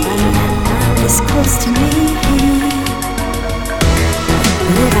this close to me.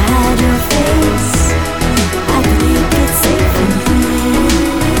 But if I had your face, I could make it safe and clean.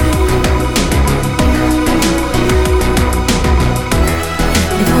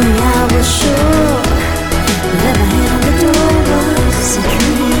 If only I was sure that my hand on the door was a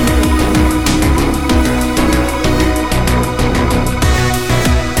dream.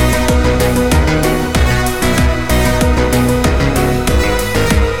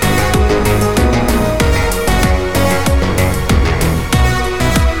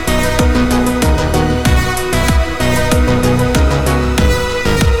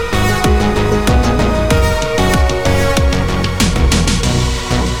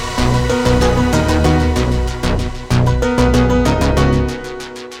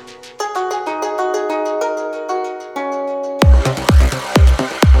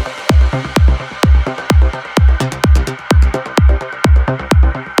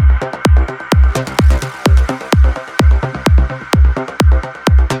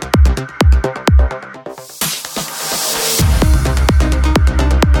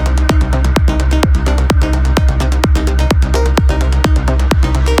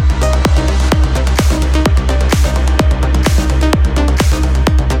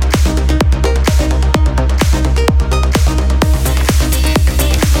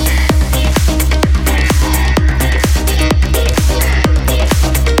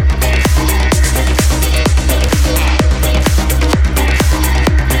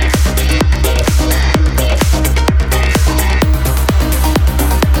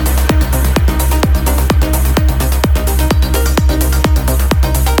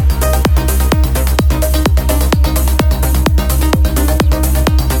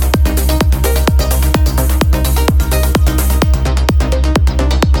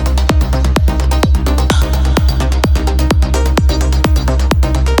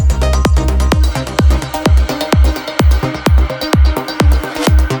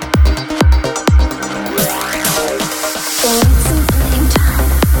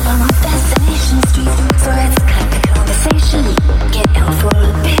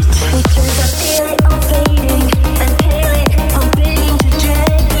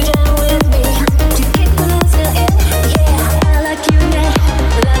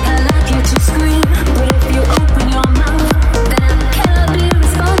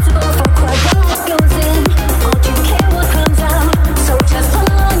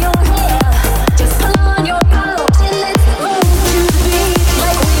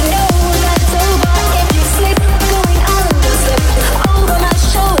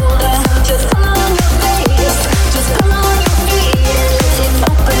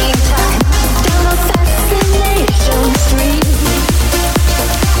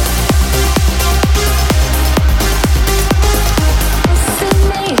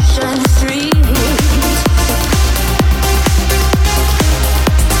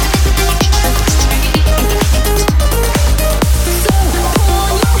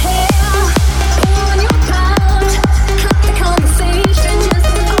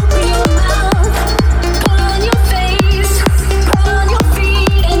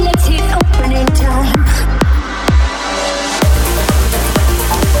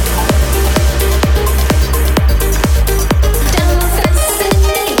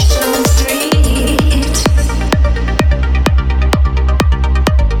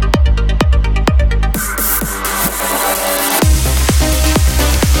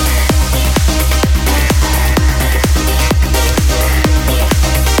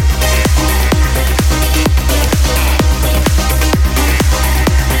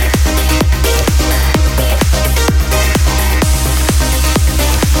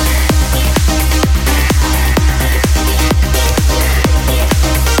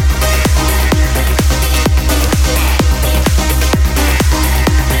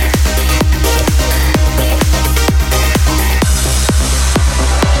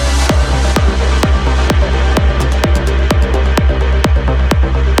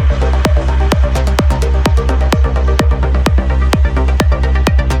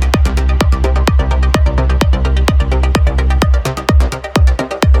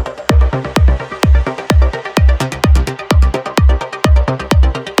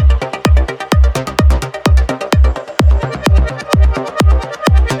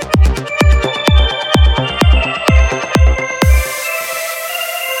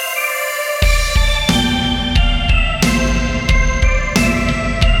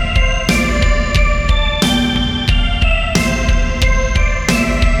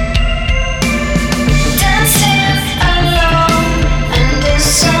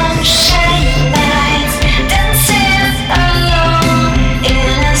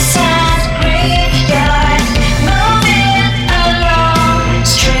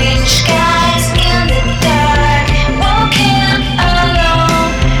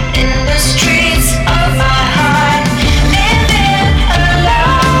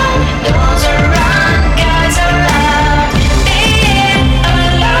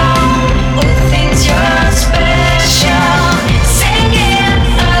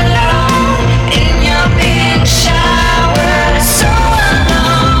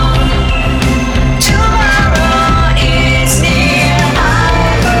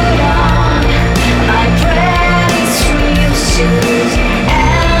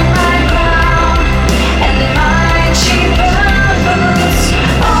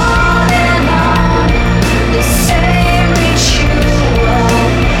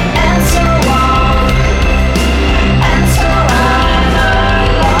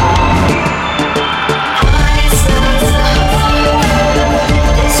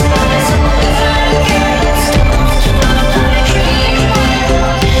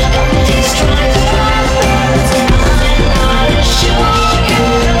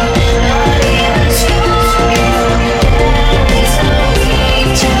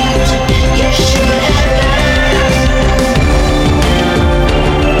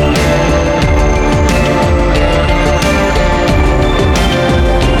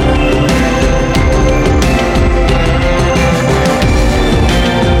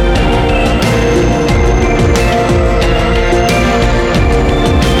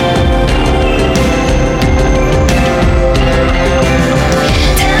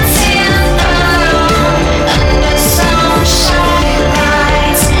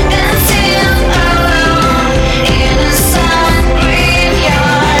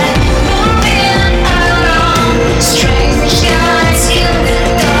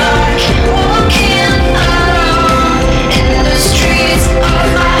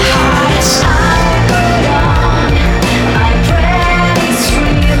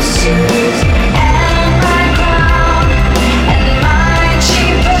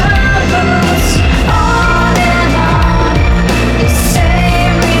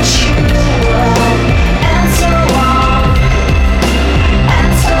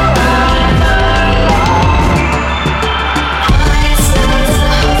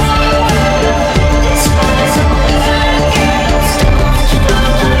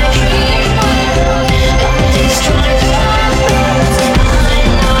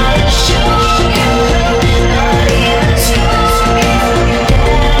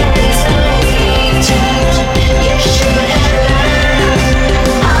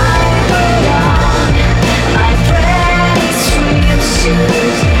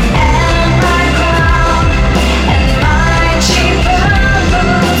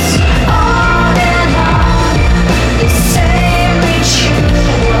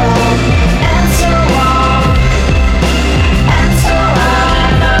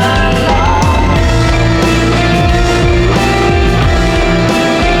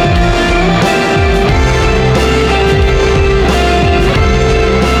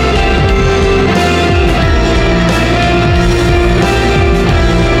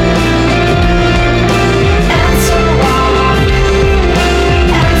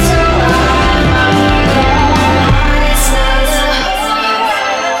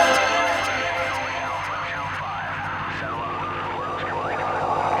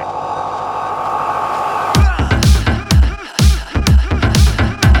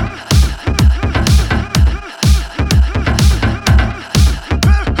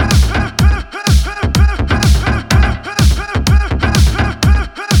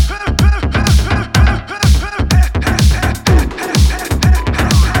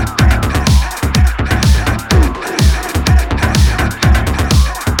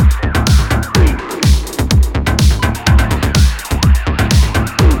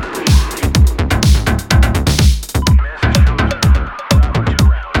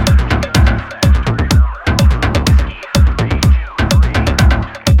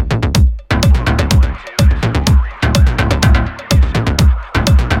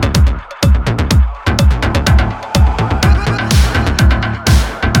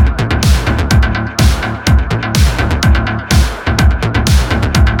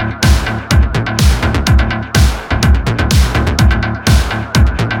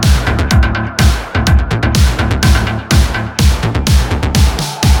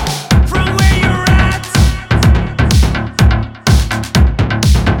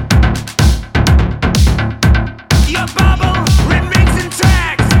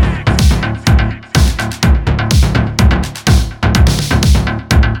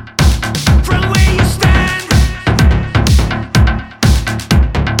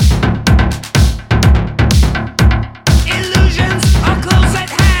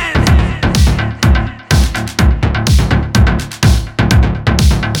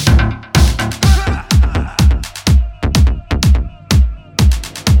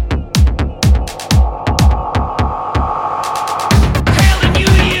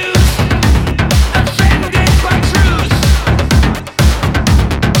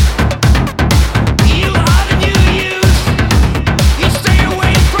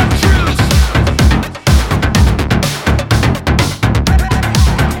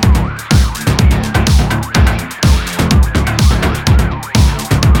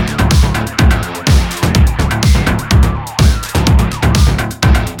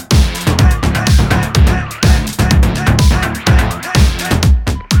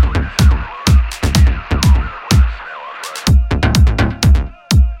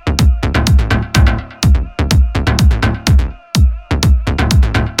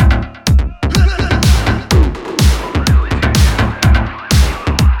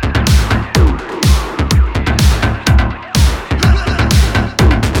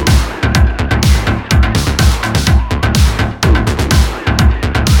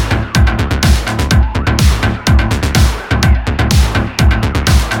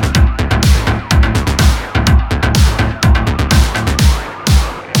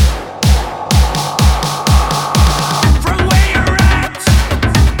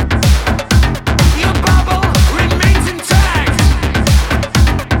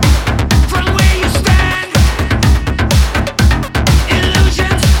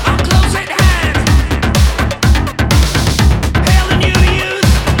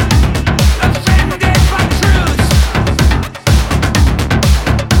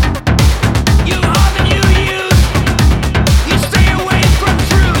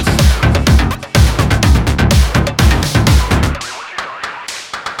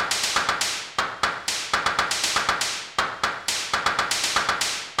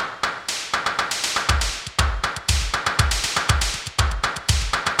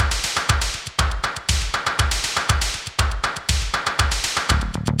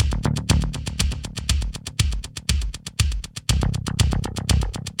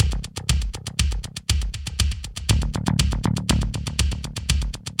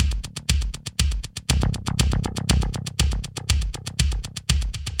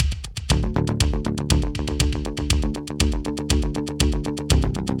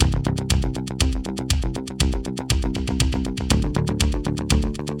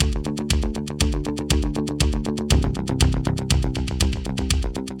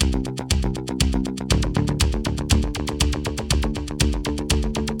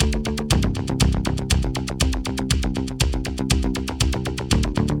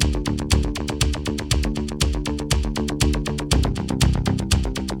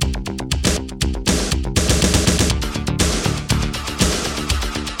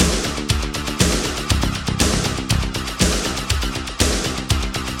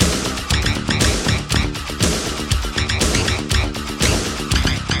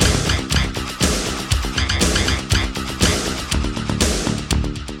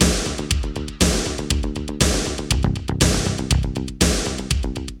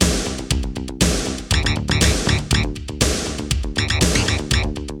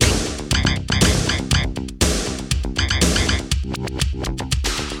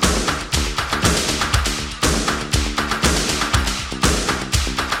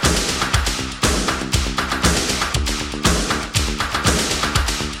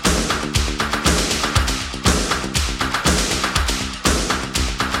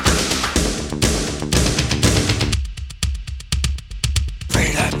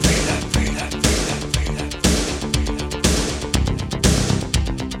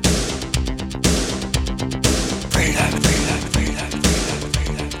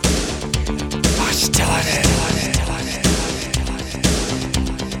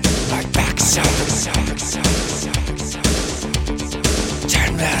 Turn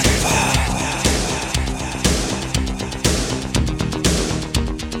round and fall.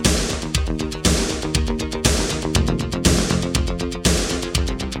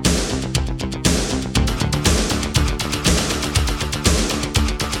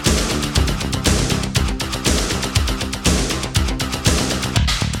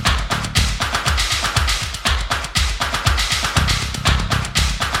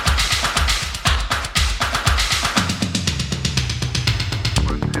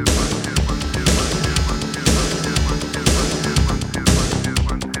 But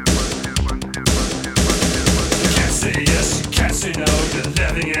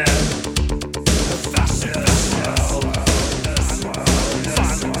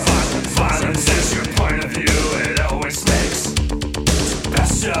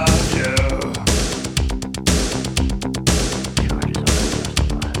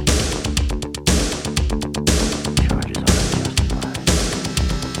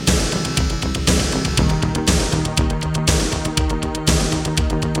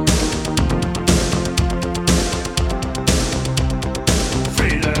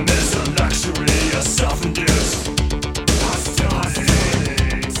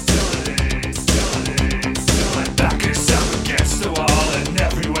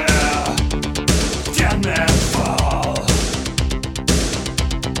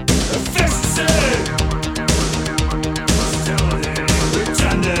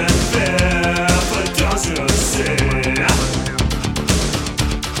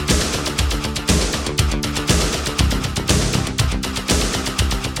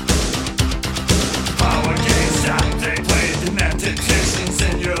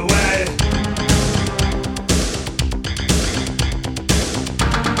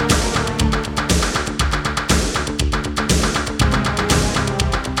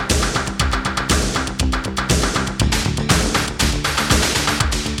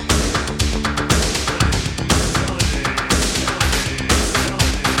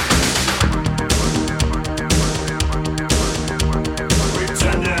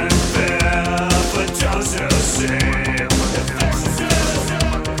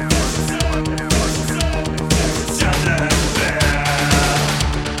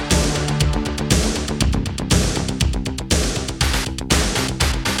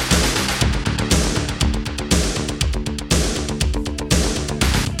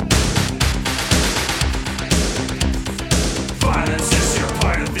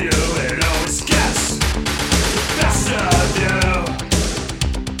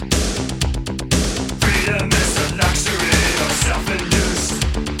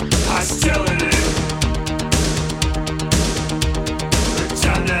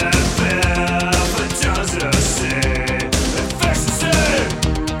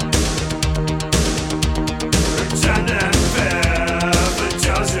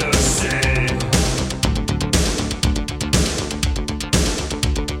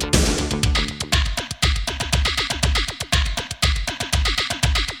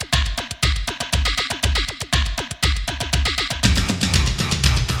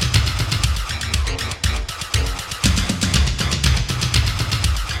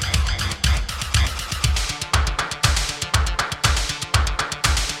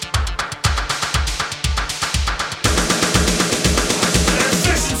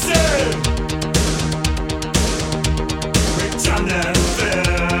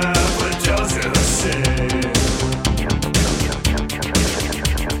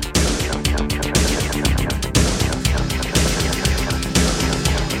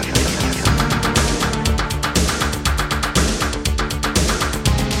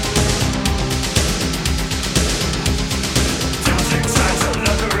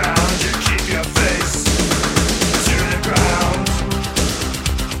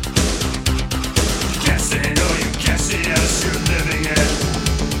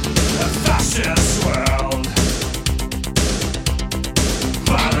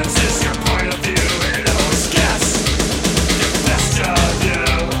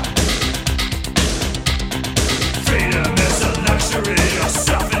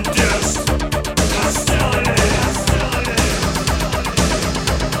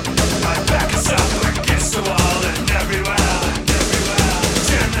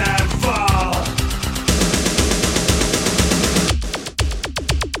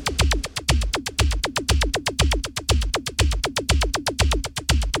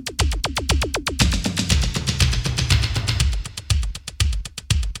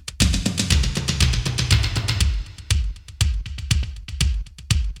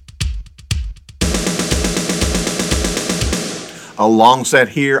A long set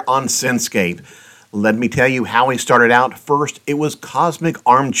here on SYNTHscape. Let me tell you how he started out. First, it was Cosmic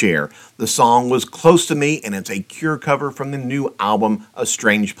Armchair. The song was Close to Me, and it's a Cure cover from the new album, A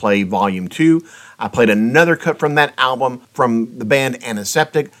Strange Play Volume 2. I played another cut from that album from the band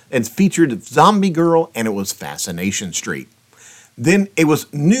Antiseptic. It featured Zombie Girl, and it was Fascination Street. Then it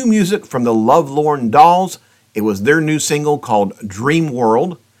was new music from the Lovelorn Dolls. It was their new single called Dream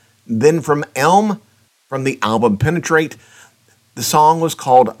World. Then from Elm, from the album Penetrate, the song was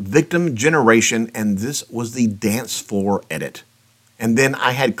called Victim Generation, and this was the dance floor edit. And then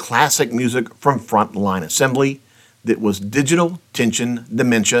I had classic music from Frontline Assembly that was Digital Tension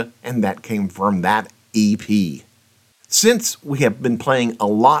Dementia, and that came from that EP. Since we have been playing a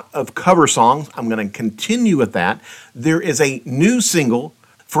lot of cover songs, I'm going to continue with that. There is a new single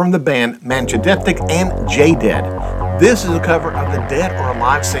from the band Manchadeptic and J-Dead. This is a cover of the Dead or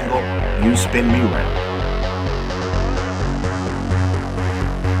Alive single, You Spin Me Round.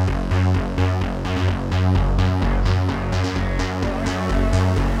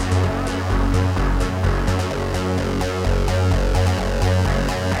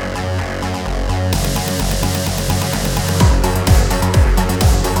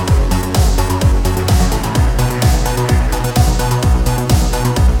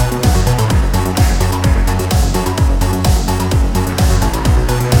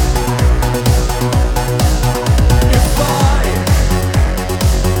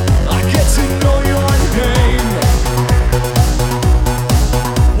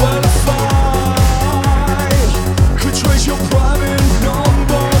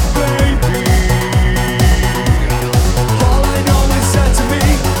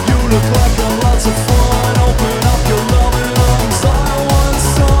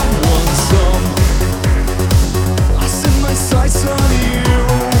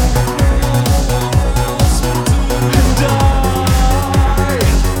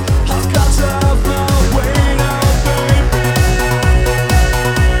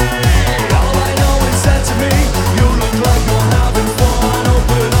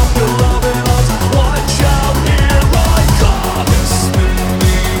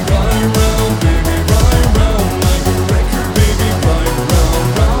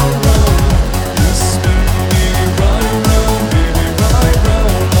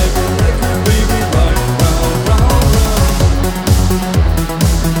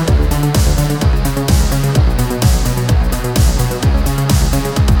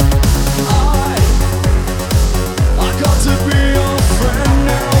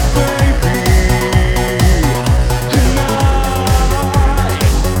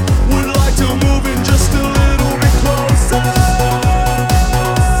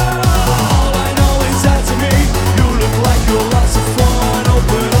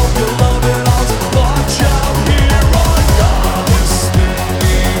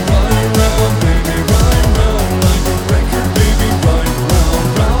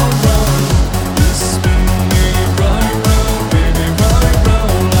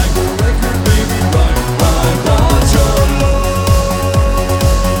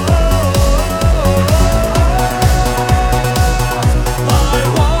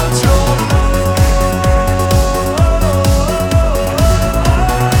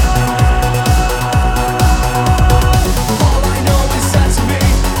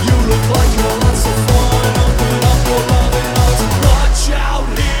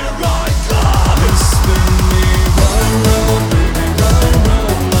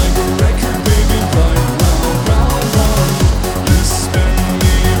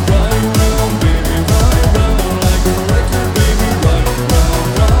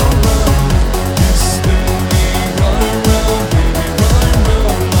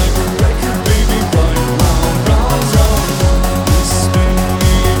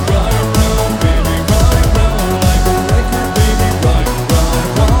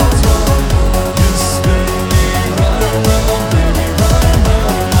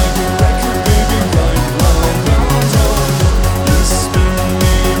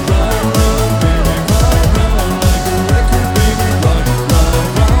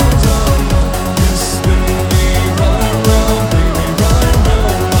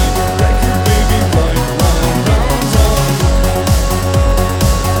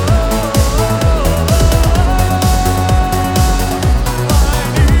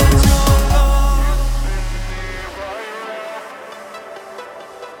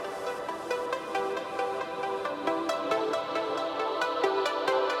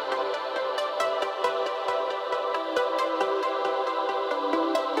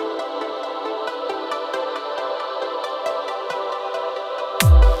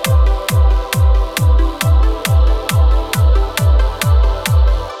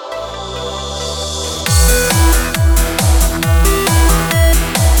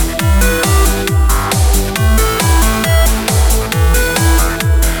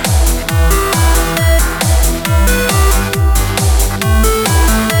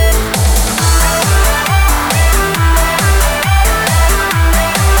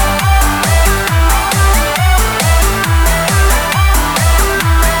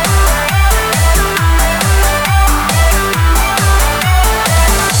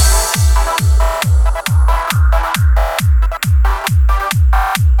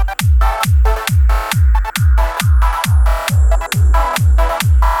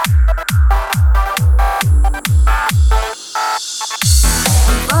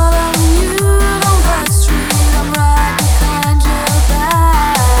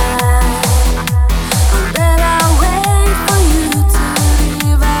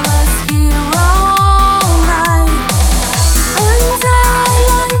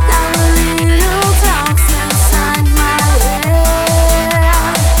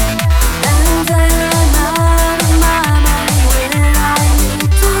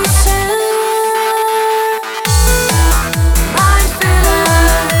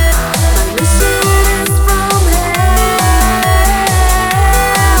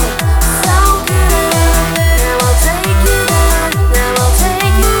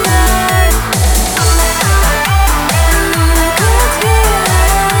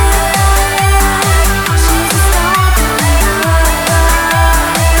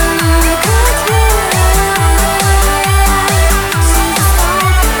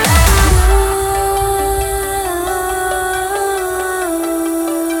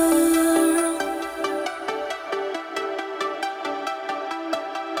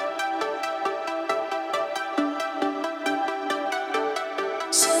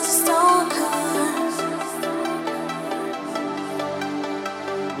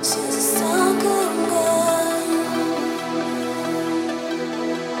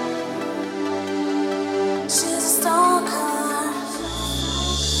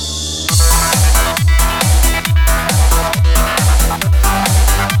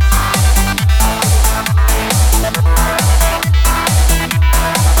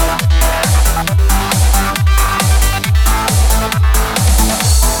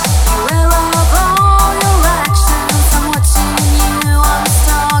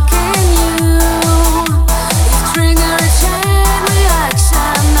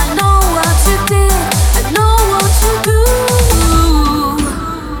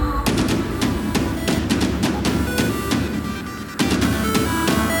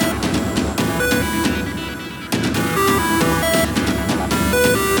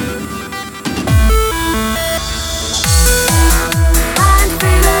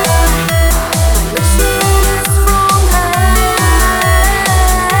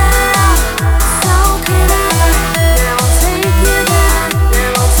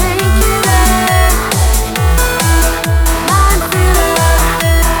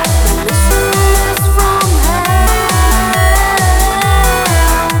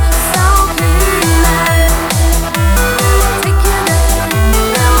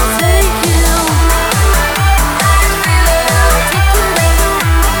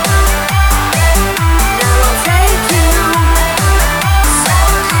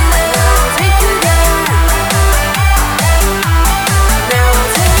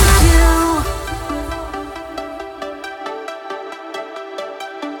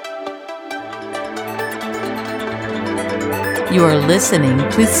 You are listening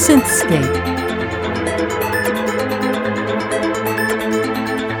to SYNTHscape.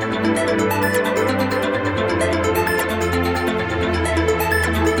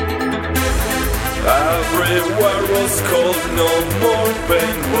 Everywhere was cold, no more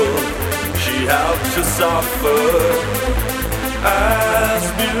pain will she have to suffer. As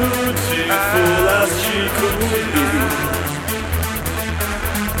beautiful as she could be,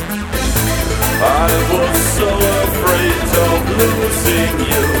 I was so afraid of losing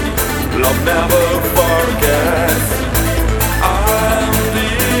you. Love never forgets. I'm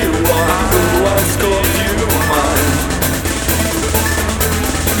the one who has called you mine.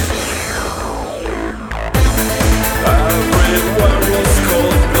 Everywhere was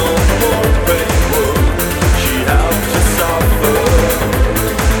cold, no more pain will she have to suffer.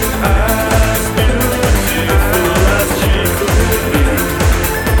 As beautiful as she could be,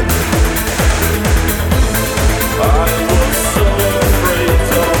 I was so afraid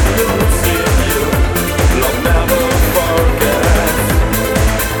of losing you. Love never forgets.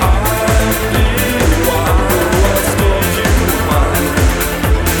 I'm the one who has called you mine.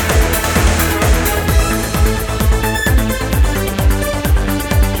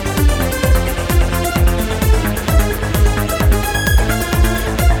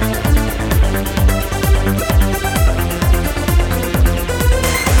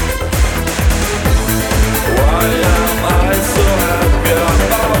 Why am I so happy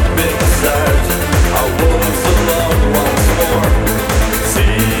about being sad? I was alone once more.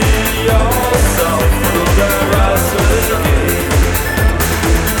 See yourself through the rhapsody.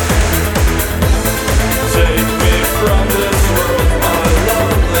 Take me from this world, my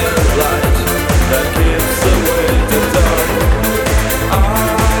lonely light that keeps away the dark. I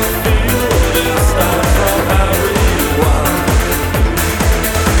feel this time from everyone.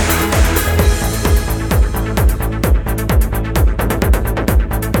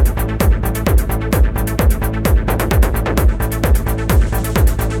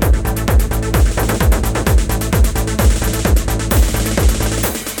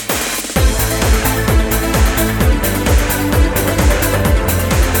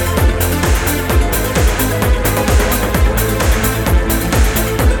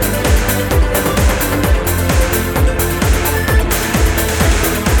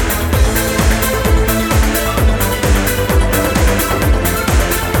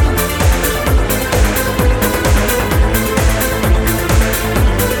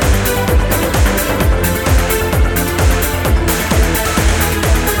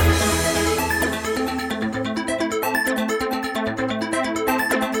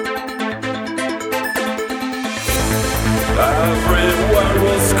 Everywhere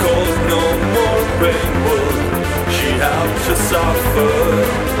was cold, no more pain will she have to suffer.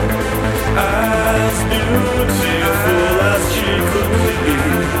 As beautiful as she could be,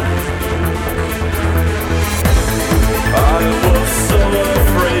 I was so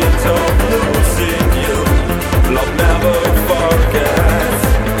afraid of losing you. Love never forgets.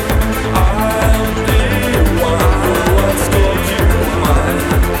 I'm the one who has called you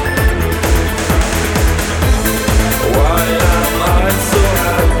mine.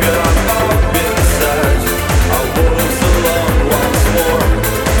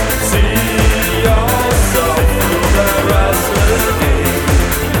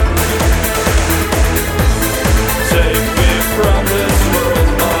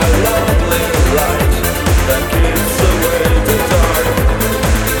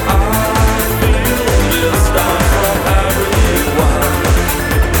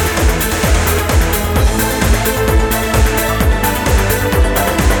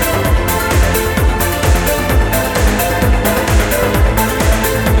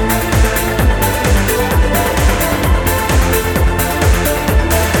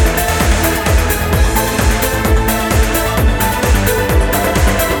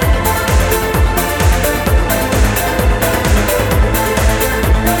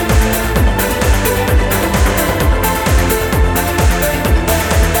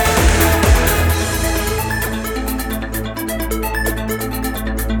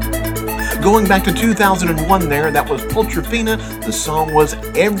 Going back to 2001 there, that was Pultrafina. The song was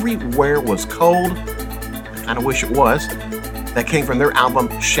Everywhere Was Cold. I kind of wish it was. That came from their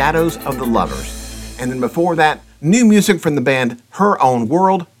album Shadows of the Lovers. And then before that, new music from the band Her Own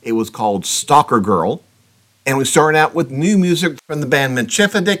World. It was called Stalker Girl. And we started out with new music from the band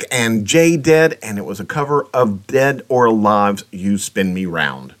Menchefadik and J Dead, and it was a cover of Dead or Alive's You Spin Me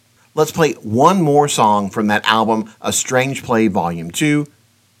Round. Let's play one more song from that album, A Strange Play Volume 2.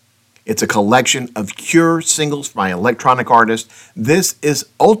 It's a collection of Cure singles by electronic artists. This is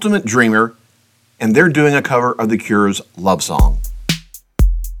Ultimate Dreamer, and they're doing a cover of The Cure's Love Song.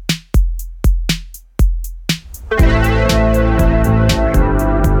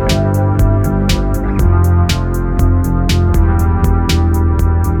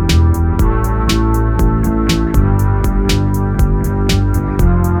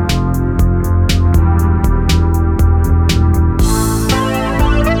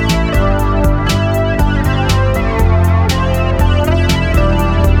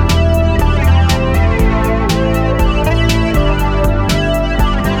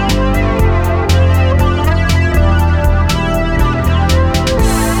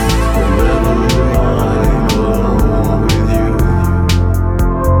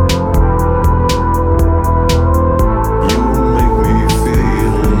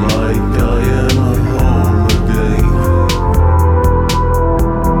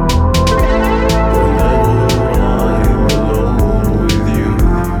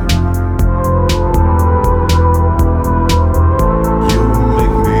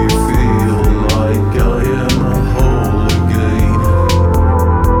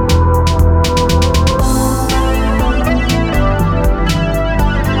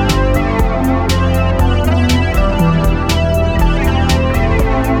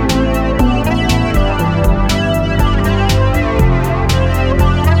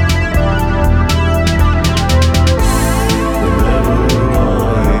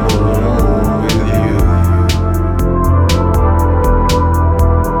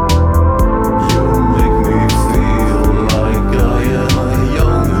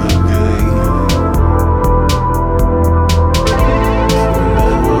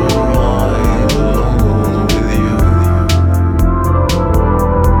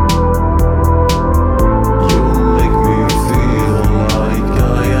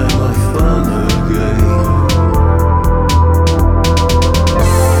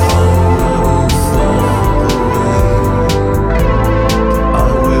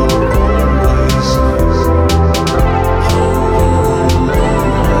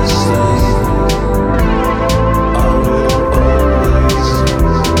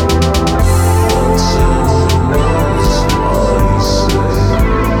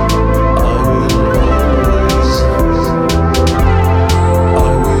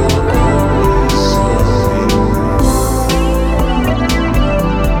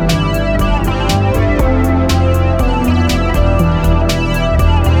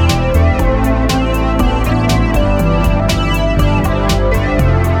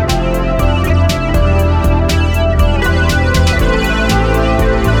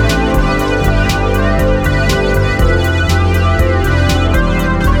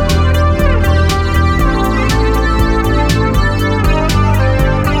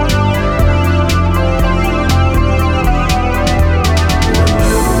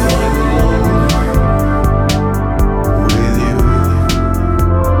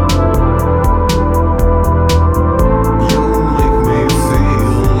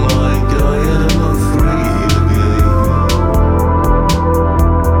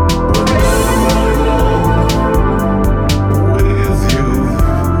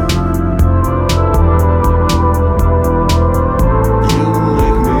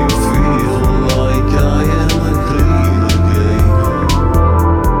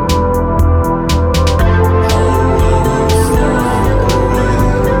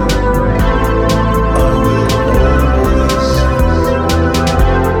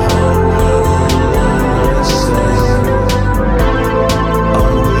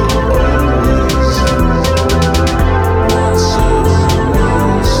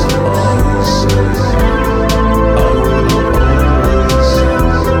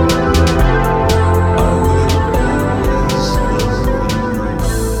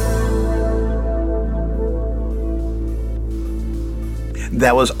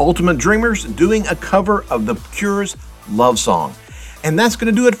 That was Ultimate Dreamers doing a cover of The Cure's Love Song. And that's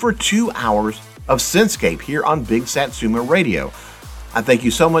going to do it for 2 hours of SYNTHscape here on Big Satsuma Radio. I thank you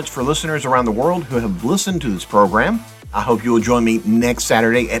so much for listeners around the world who have listened to this program. I hope you will join me next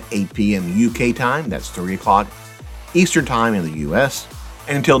Saturday at 8 p.m. UK time. That's 3 o'clock Eastern time in the US.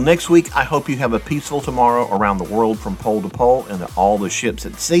 And until next week, I hope you have a peaceful tomorrow around the world from pole to pole and all the ships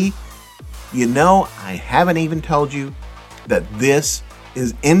at sea. You know, I haven't even told you that this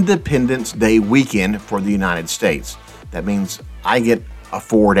is Independence Day weekend for the United States. That means I get a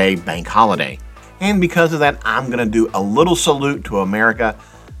 4-day bank holiday. And because of that, I'm going to do a little salute to America.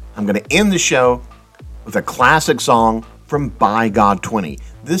 I'm going to end the show with a classic song from By God 20.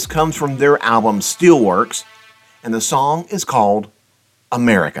 This comes from their album Steelworks, and the song is called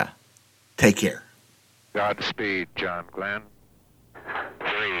America. Take care. Godspeed, John Glenn. 3,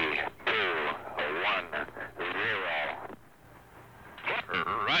 2, 1, 0.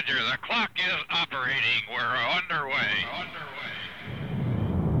 Roger, the clock is operating. We're underway.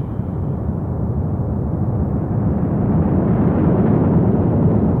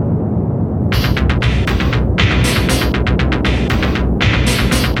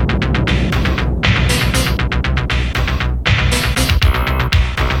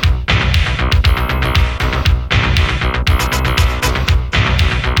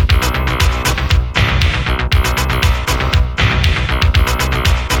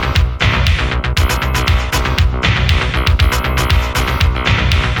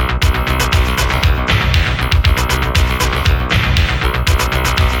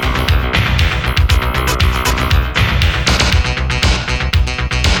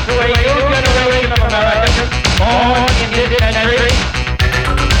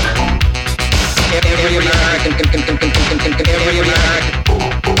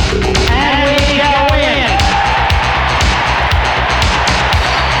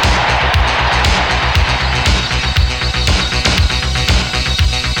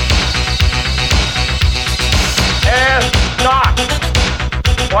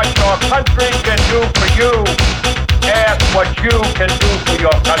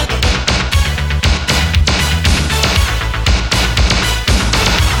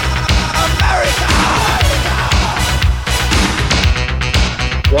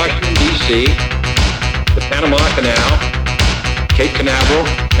 Washington, D.C., the Panama Canal, Cape Canaveral,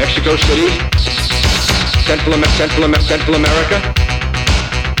 Mexico City, Central America,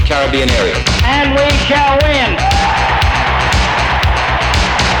 Caribbean area. And we shall win!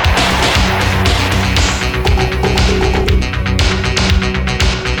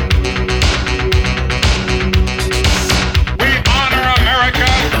 We honor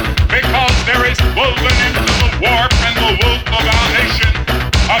America because there is woven into the warp and the woof of our nation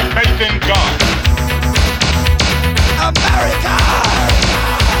a faith in God. America!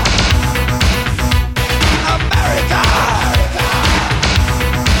 America!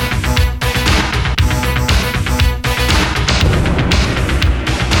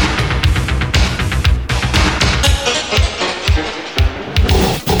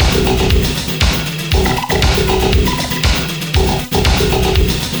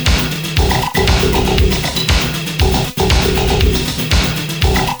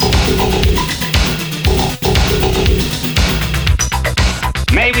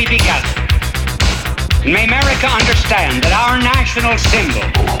 May we be gathered. May America understand that our national symbol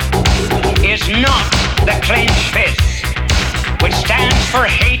is not the clenched fist, which stands for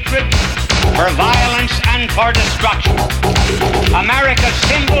hatred, for violence, and for destruction. America's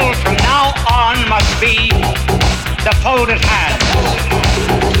symbol from now on must be the folded hands.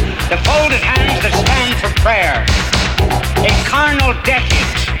 The folded hands that stand for prayer, a carnal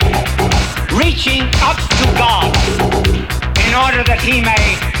defiance, reaching up to God in order that he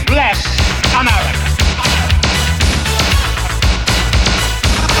may bless America.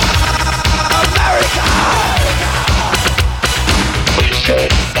 America! We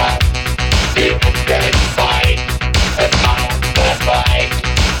should not be identified about the right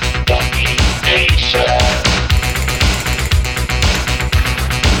domination.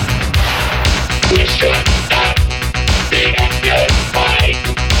 We should not be identified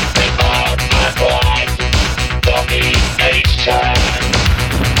about the right domination.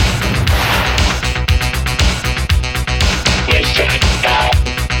 We should not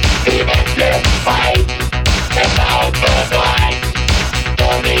be identified about the right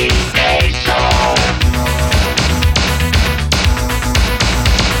domination.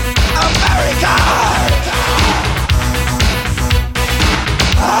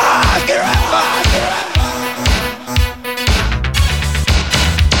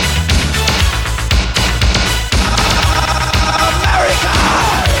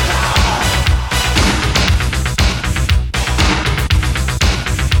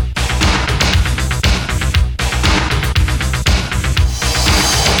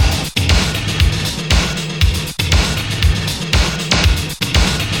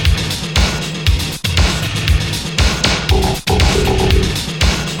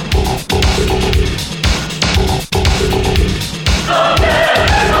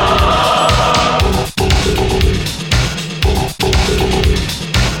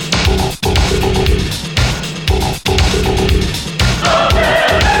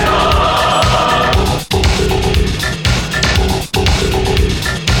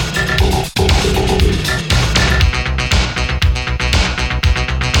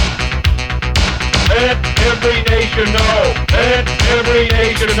 Let every nation know. Let every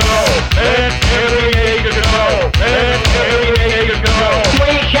nation know. Let every nation know. Let every nation know.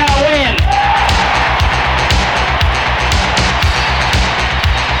 We shall win.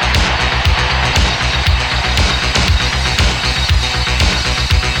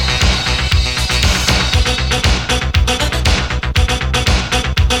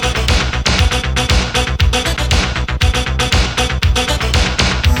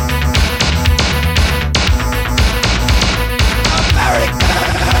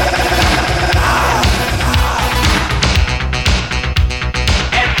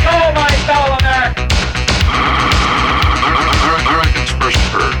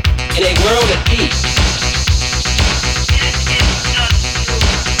 In a world at peace.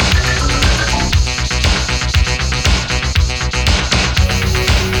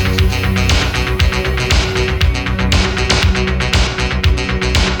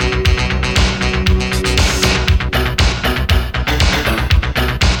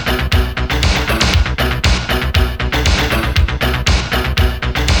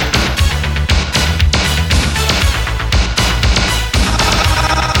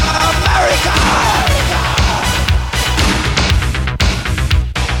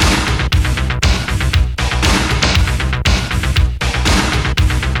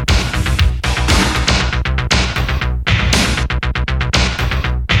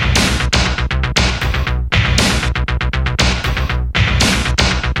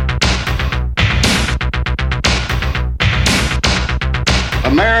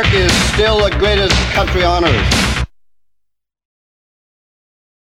 America is still the greatest country on earth.